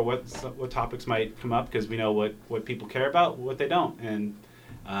show or what topics might come up because we know what people care about, what they don't, and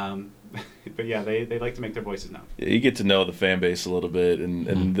but yeah, they like to make their voices known. Yeah, you get to know the fan base a little bit,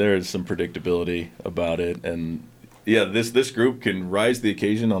 and there's some predictability about it, and yeah, this group can rise to the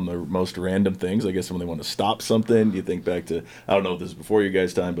occasion on the most random things. I guess when they want to stop something, you think back to, I don't know if this is before you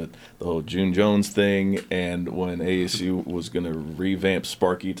guys' time, but the whole June Jones thing, and when ASU was going to revamp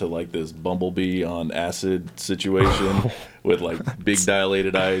Sparky to like this bumblebee on acid situation with like big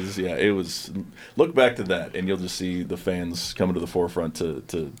dilated eyes. Yeah, it was. Look back to that, and you'll just see the fans coming to the forefront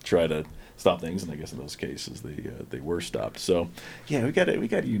to try to stop things, and I guess in those cases they were stopped. So, yeah, we got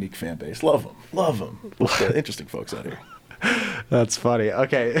a unique fan base. Love them. Interesting folks out here. That's funny.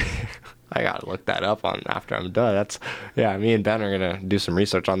 Okay, I gotta look that up after I'm done. Me and Ben are gonna do some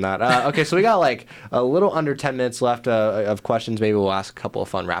research on that. Okay, so we got like a little under 10 minutes left of questions. Maybe we'll ask a couple of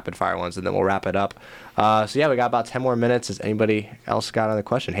fun rapid fire ones, and then we'll wrap it up. We got about 10 more minutes. Has anybody else got another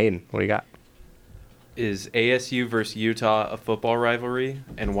question? Hayden, what do you got? Is ASU versus Utah a football rivalry,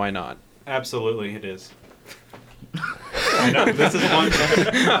 and why not? Absolutely, it is. I know this is one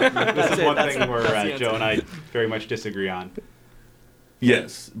thing where Joe and I very much disagree on.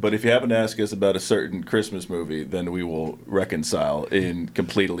 Yes, but if you happen to ask us about a certain Christmas movie, then we will reconcile in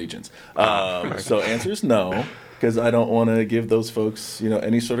complete allegiance. So answer is no, because I don't want to give those folks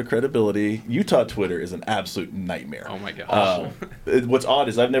any sort of credibility. Utah Twitter is an absolute nightmare. Oh my gosh. What's odd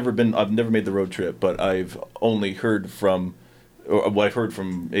is I've never made the road trip, but I've only heard from or what I've heard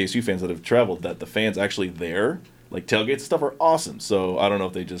from ASU fans that have traveled, that the fans actually there, like tailgates and stuff, are awesome. So I don't know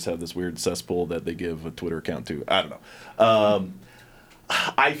if they just have this weird cesspool that they give a Twitter account to. I don't know.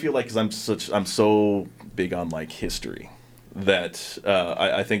 I feel like, because I'm so big on like history, that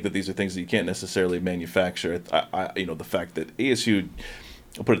I think that these are things that you can't necessarily manufacture. The fact that ASU,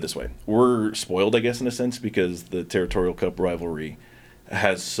 I'll put it this way, we're spoiled, I guess, in a sense, because the Territorial Cup rivalry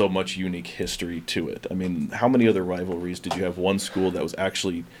has so much unique history to it. I mean, how many other rivalries did you have one school that was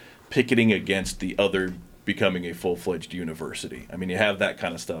actually picketing against the other becoming a full-fledged university? I mean, you have that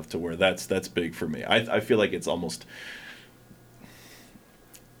kind of stuff to where that's big for me. I feel like it's almost...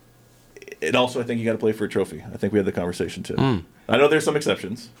 And also, I think you got to play for a trophy. I think we had the conversation, too. I know there's some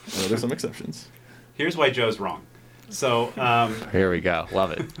exceptions. Here's why Joe's wrong. So Here we go.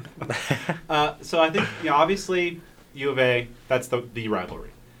 Love it. so I think, obviously, U of A, that's the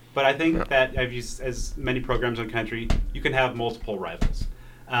rivalry. But I think that as many programs in the country, you can have multiple rivals.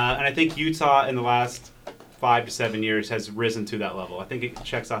 And I think Utah in the last 5 to 7 years has risen to that level. I think it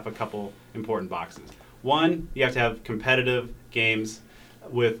checks off a couple important boxes. One, you have to have competitive games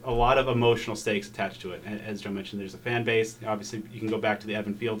with a lot of emotional stakes attached to it. As Joe mentioned, there's a fan base. Obviously, you can go back to the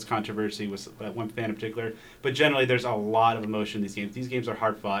Evan Fields controversy with one fan in particular. But generally, there's a lot of emotion in these games. These games are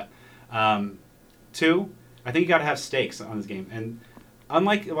hard-fought. Two, I think you got to have stakes on this game. And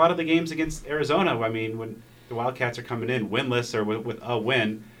unlike a lot of the games against Arizona, I mean, when the Wildcats are coming in winless or with a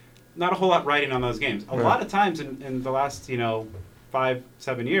win, not a whole lot riding on those games. A lot of times in the last 5-7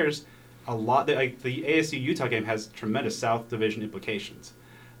 years, the ASU-Utah game has tremendous South Division implications.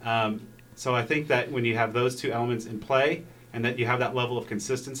 So I think that when you have those two elements in play and that you have that level of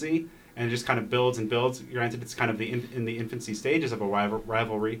consistency and it just kind of builds and builds, granted it's kind of in the infancy stages of a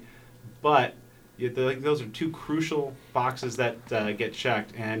rivalry, but those are two crucial boxes that get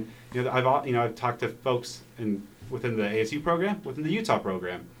checked. And I've talked to folks within the ASU program, within the Utah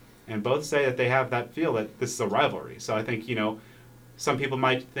program, and both say that they have that feel that this is a rivalry. So I think some people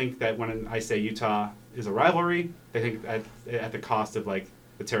might think that when I say Utah is a rivalry, they think at the cost of like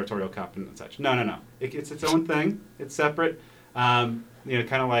the Territorial Cup and such. No. It's its own thing. It's separate. Kind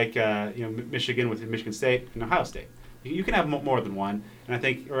of like Michigan with Michigan State and Ohio State. You can have more than one. And I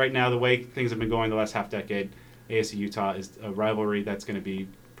think right now the way things have been going the last half decade, ASU Utah is a rivalry that's going to be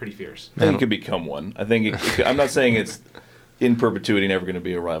pretty fierce. I think it could become one. I think I'm not saying it's in perpetuity never going to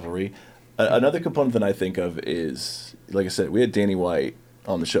be a rivalry. Another component that I think of is, like I said, we had Danny White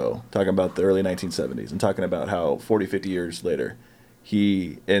on the show talking about the early 1970s and talking about how 40, 50 years later,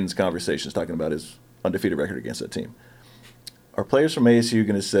 he ends conversations talking about his undefeated record against that team. Are players from ASU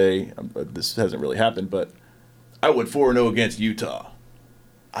going to say, this hasn't really happened, but I went 4-0 against Utah?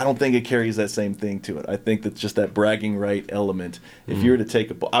 I don't think it carries that same thing to it. I think that's just that bragging right element. If you were to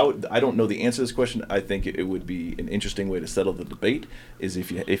take I don't know the answer to this question. I think it would be an interesting way to settle the debate is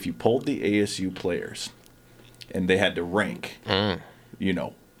if you polled the ASU players and they had to rank, 1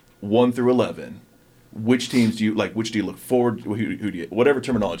 through 11, which teams do you like? Which do you look forward? Who do you? Whatever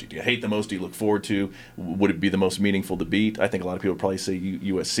terminology, do you hate the most? Do you look forward to? Would it be the most meaningful to beat? I think a lot of people would probably say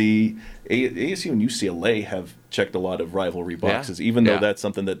USC, ASU, and UCLA have checked a lot of rivalry boxes, even though that's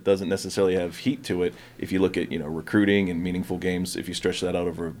something that doesn't necessarily have heat to it. If you look at recruiting and meaningful games, if you stretch that out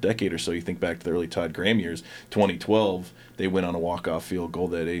over a decade or so, you think back to the early Todd Graham years, 2012, they went on a walk-off field goal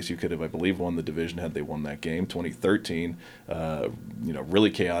that ASU could have, I believe, won the division had they won that game. 2013,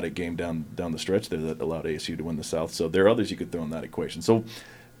 really chaotic game down the stretch there that allowed ASU to win the South. So there are others you could throw in that equation. So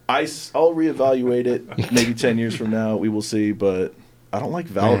I'll reevaluate it maybe 10 years from now. We will see, but I don't like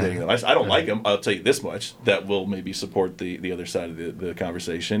validating them. I don't like them. I'll tell you this much that will maybe support the other side of the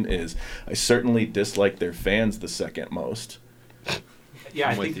conversation is I certainly dislike their fans the second most. Yeah,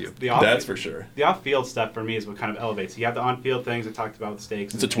 I'm I with think you. That's for sure. The off-field stuff for me is what kind of elevates. You have the on-field things I talked about with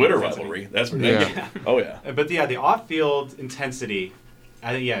stakes. It's a Twitter rivalry. That's for Yeah. Oh, yeah. But the off-field intensity,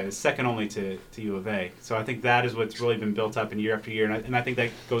 I think, is second only to U of A. So I think that is what's really been built up in year after year, and I think that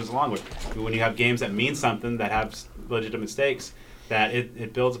goes along with when you have games that mean something, that have legitimate stakes, that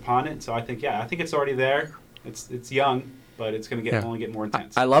it builds upon it. So I think it's already there. It's young, but it's going to only get more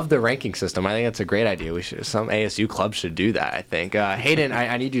intense. I love the ranking system. I think that's a great idea. Some ASU clubs should do that, I think. Hayden,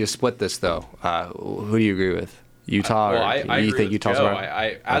 I need you to split this, though. Who do you agree with? Utah? Well, or I you agree think with Utah's Joe.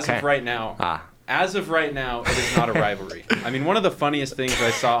 right? As of right now, it is not a rivalry. I mean, one of the funniest things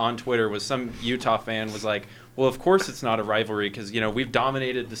I saw on Twitter was some Utah fan was like, well, of course it's not a rivalry because, we've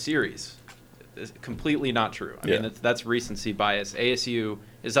dominated the series. It's completely not true. I mean, that's recency bias. ASU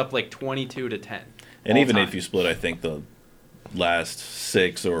is up like 22-10. And even if you split, I think the last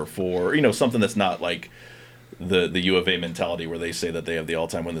 6 or 4, something that's not like the U of A mentality where they say that they have the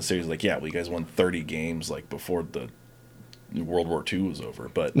all-time win the series. Like, yeah, well, you guys won 30 games like before the World War II was over.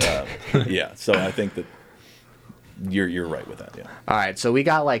 But yeah, so I think that you're right with that. Yeah. All right, so we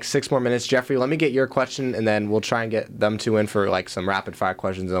got like 6 more minutes. Jeffrey, let me get your question, and then we'll try and get them two in for like some rapid fire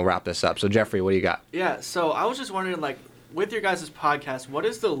questions, and we'll wrap this up. So Jeffrey, what do you got? Yeah, so I was just wondering, like, with your guys' podcast, what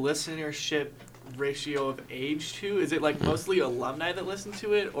is the listenership ratio of age to? Is it like mostly alumni that listen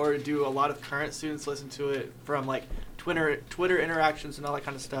to it, or do a lot of current students listen to it from like Twitter interactions and all that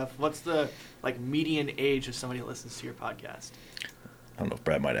kind of stuff? What's the like median age of somebody who listens to your podcast? I don't know if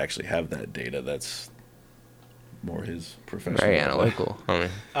Brad might actually have that data. That's more his professional. Very analytical.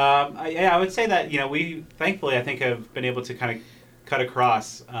 I would say that we thankfully I think have been able to kind of cut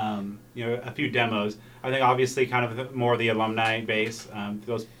across a few demos. I think obviously kind of more the alumni base.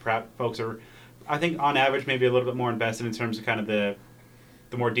 Those folks are, I think on average maybe a little bit more invested in terms of kind of the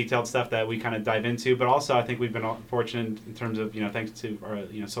more detailed stuff that we kind of dive into. But also I think we've been fortunate in terms of thanks to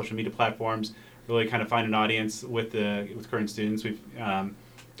our social media platforms really kind of find an audience with current students. We've gotten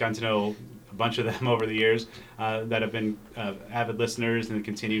to know a bunch of them over the years that have been avid listeners and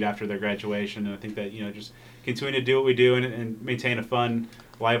continued after their graduation. And I think that just continuing to do what we do and maintain a fun,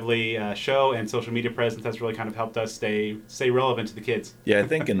 lively show and social media presence that's really kind of helped us stay relevant to the kids. Yeah, I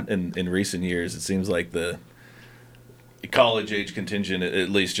think in recent years it seems like the college age contingent, at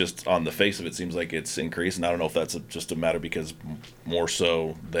least just on the face of it, seems like it's increased. And I don't know if that's just a matter because more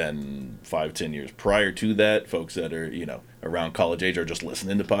so than 5-10 years prior to that, folks that are around college age are just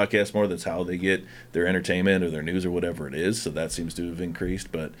listening to podcasts more. That's how they get their entertainment or their news or whatever it is. So that seems to have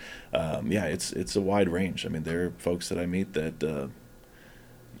increased. But yeah, it's a wide range. I mean, there are folks that I meet that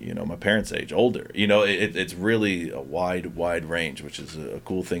my parents' age, older. It's really a wide range, which is a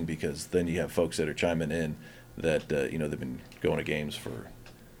cool thing because then you have folks that are chiming in that they've been going to games for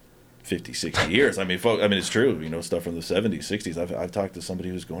 50, 60 years. I mean, it's true. Stuff from the 70s, 60s. I've talked to somebody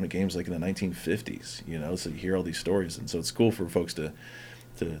who's going to games like in the 1950s. So you hear all these stories, and so it's cool for folks to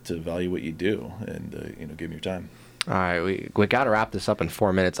value what you do and give them your time. All right, we got to wrap this up in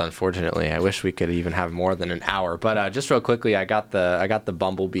 4 minutes. Unfortunately, I wish we could even have more than an hour. But just real quickly, I got the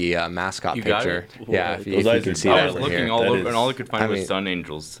Bumblebee mascot picture. Yeah, if you can see that. I was looking all over, and all I could find was sun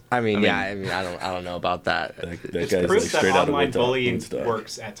angels. I don't know about that. It's guy's proof that online bullying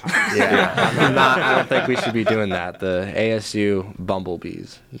works at times. Yeah, I don't think we should be doing that. The ASU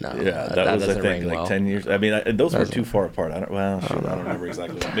Bumblebees. No. Yeah, that was I think like 10 years. I mean, those were too far apart. I don't remember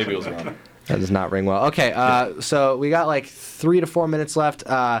exactly. Maybe it was wrong. That does not ring well. Okay, so we got like 3 to 4 minutes left.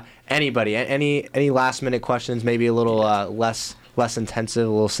 Anybody, any last minute questions? Maybe a little less intensive,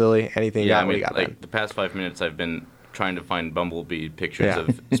 a little silly. Anything? Yeah, we got like the past 5 minutes, I've been trying to find Bumblebee pictures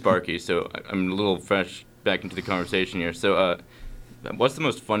of Sparky, so I'm a little fresh back into the conversation here. So, what's the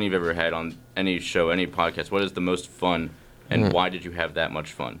most fun you've ever had on any show, any podcast? What is the most fun, and why did you have that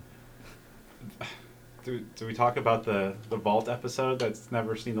much fun? Do we talk about the Vault episode that's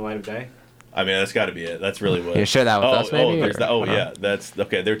never seen the light of day? I mean, that's got to be it. That's really what. You share that with us, maybe? Yeah. That's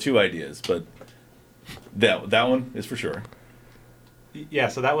okay. There are 2 ideas, but that one is for sure. Yeah.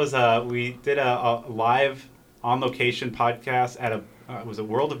 So that was we did a live on location podcast at it was a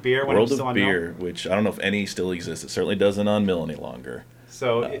World of Beer when it was still on Mill. World of Beer, which I don't know if any still exists. It certainly doesn't on Mill any longer.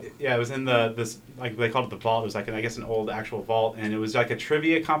 So it was in this like they called it the Vault. It was like an old actual vault, and it was like a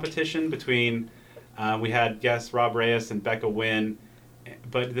trivia competition between. We had guests Rob Reyes and Becca Wynn.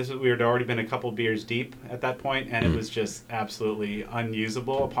 But we had already been a couple beers deep at that point, and it was just absolutely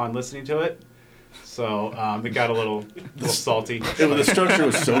unusable upon listening to it. So it got a little salty. The structure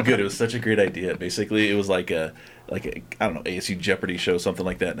was so good. It was such a great idea. Basically, it was like a I don't know, ASU Jeopardy show, something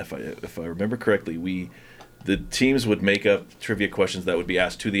like that. And if I remember correctly, the teams would make up trivia questions that would be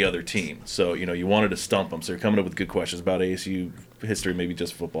asked to the other team. So, you wanted to stump them. So you're coming up with good questions about ASU history, maybe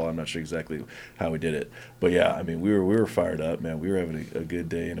just football. I'm not sure exactly how we did it. But, yeah, I mean, we were fired up, man. We were having a good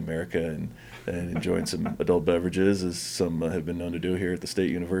day in America and enjoying some adult beverages, as some have been known to do here at the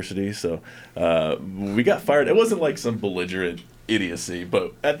State University. So we got fired. It wasn't like some belligerent idiocy,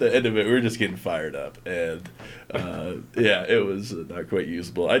 but at the end of it, we were just getting fired up. And, it was not quite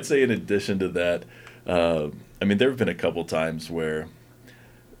usable. I'd say in addition to that, I mean, there have been a couple times where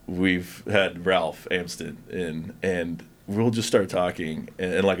we've had Ralph Amston in, and we'll just start talking,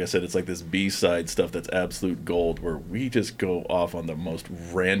 and like I said, it's like this B-side stuff that's absolute gold, where we just go off on the most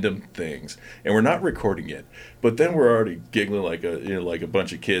random things, and we're not recording it, but then we're already giggling like a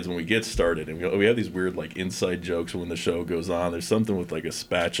bunch of kids when we get started, and we have these weird like inside jokes when the show goes on. There's something with like a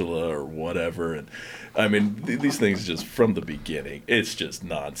spatula or whatever, and I mean these things just from the beginning, it's just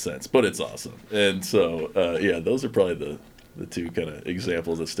nonsense, but it's awesome. And so those are probably the two kind of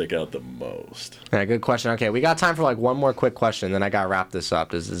examples that stick out the most. Yeah, good question. Okay, we got time for like one more quick question, then I got to wrap this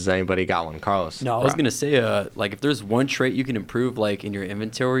up. Does anybody got one? Carlos? No, I was going to say, like, if there's one trait you can improve, like, in your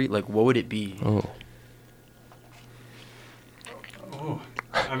inventory, like, what would it be? Oh.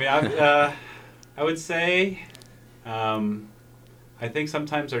 I mean, I would say, I think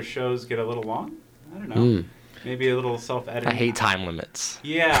sometimes our shows get a little long. I don't know. Maybe a little self-editing. I hate time limits.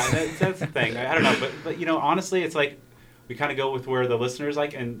 Yeah, that's the thing. I don't know, but you know, honestly, it's like we kind of go with where the listeners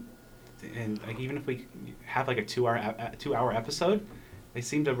like, and like even if we have like a 2-hour episode, they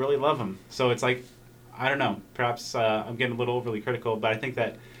seem to really love them. So it's like, I don't know. Perhaps I'm getting a little overly critical, but I think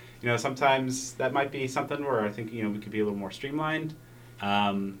that, you know, sometimes that might be something where I think, you know, we could be a little more streamlined.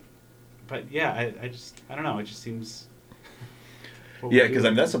 But yeah, I don't know. It just seems. Yeah, because I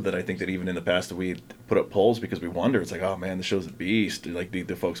mean, that's something I think that even in the past that we put up polls because we wonder, it's like, oh man, the show's a beast. Like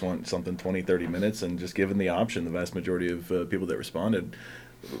the folks want something 20, 30 minutes, and just given the option, the vast majority of people that responded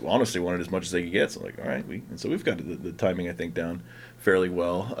honestly wanted as much as they could get. So like, all right, so we've got the timing, I think, down fairly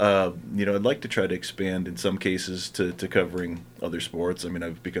well. You know, I'd like to try to expand in some cases to covering other sports. I mean,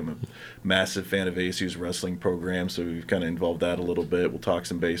 I've become a massive fan of ASU's wrestling program, so we've kind of involved that a little bit. We'll talk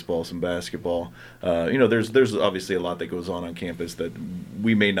some baseball, some basketball. You know, there's obviously a lot that goes on campus that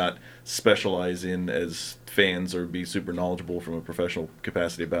we may not specialize in as fans or be super knowledgeable from a professional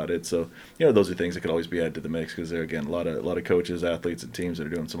capacity about it. So, you know, those are things that could always be added to the mix because there are, again, a lot of coaches, athletes, and teams that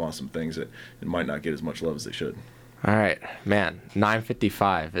are doing some awesome things that might not get as much love as they should. All right, man,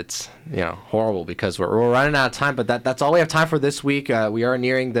 9:55. It's, you know, horrible because we're running out of time, but that's all we have time for this week. We are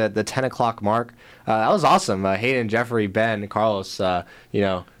nearing the 10 o'clock mark. That was awesome. Hayden, Jeffrey, Ben, Carlos, you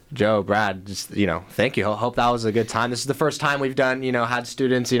know, Joe, Brad, just, you know, thank you. Hope that was a good time. This is the first time we've done, you know, had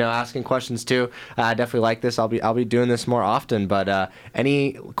students, you know, asking questions too. I definitely like this. I'll be doing this more often, but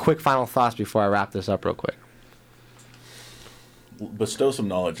any quick final thoughts before I wrap this up real quick? Bestow some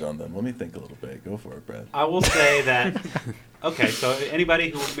knowledge on them. Let me think a little bit. Go for it, Brad. I will say that, okay, so anybody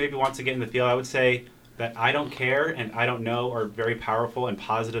who maybe wants to get in the field, I would say that I don't care and I don't know are very powerful and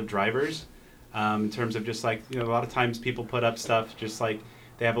positive drivers in terms of just like, you know, a lot of times people put up stuff just like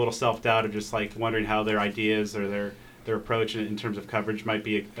they have a little self-doubt of just like wondering how their ideas or their approach in terms of coverage might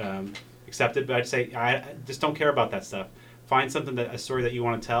be accepted. But I'd say I just don't care about that stuff. Find something, a story that you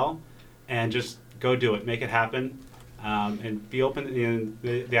want to tell and just go do it. Make it happen. And be open in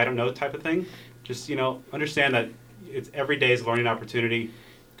the I don't know type of thing. Just, you know, understand that it's every day is a learning opportunity.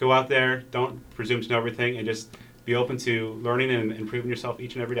 Go out there, don't presume to know everything, and just be open to learning and improving yourself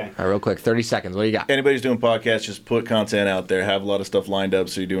each and every day. All right, real quick, 30 seconds. What do you got? Anybody's doing podcasts, just put content out there. Have a lot of stuff lined up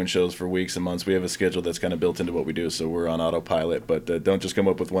so you're doing shows for weeks and months. We have a schedule that's kind of built into what we do, so we're on autopilot. But don't just come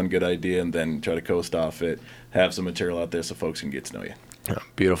up with one good idea and then try to coast off it. Have some material out there so folks can get to know you. Oh,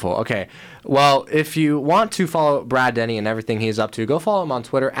 beautiful. Okay. Well, if you want to follow Brad Denny and everything he's up to, go follow him on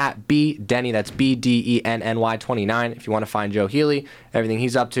Twitter at BDenny. That's BDENNY29. If you want to find Joe Healey, everything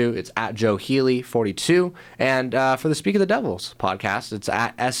he's up to, it's at Joe Healey42. And for the Speak of the Devils podcast, it's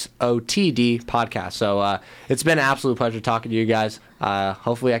at SOTD podcast. So it's been an absolute pleasure talking to you guys.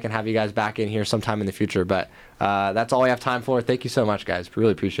 Hopefully I can have you guys back in here sometime in the future. But that's all we have time for. Thank you so much, guys.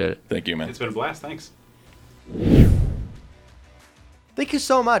 Really appreciate it. Thank you, man. It's been a blast. Thanks. Thank you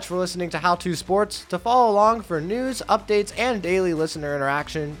so much for listening to How To Sports. To follow along for news, updates, and daily listener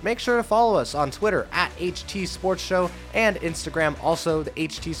interaction, make sure to follow us on Twitter at HT Sports Show and Instagram, also the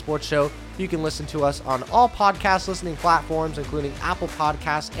HT Sports Show. You can listen to us on all podcast listening platforms, including Apple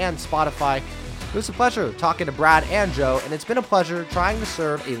Podcasts and Spotify. It was a pleasure talking to Brad and Joe, and it's been a pleasure trying to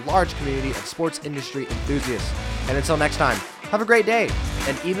serve a large community of sports industry enthusiasts. And until next time, have a great day,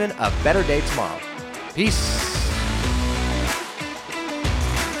 and even a better day tomorrow. Peace.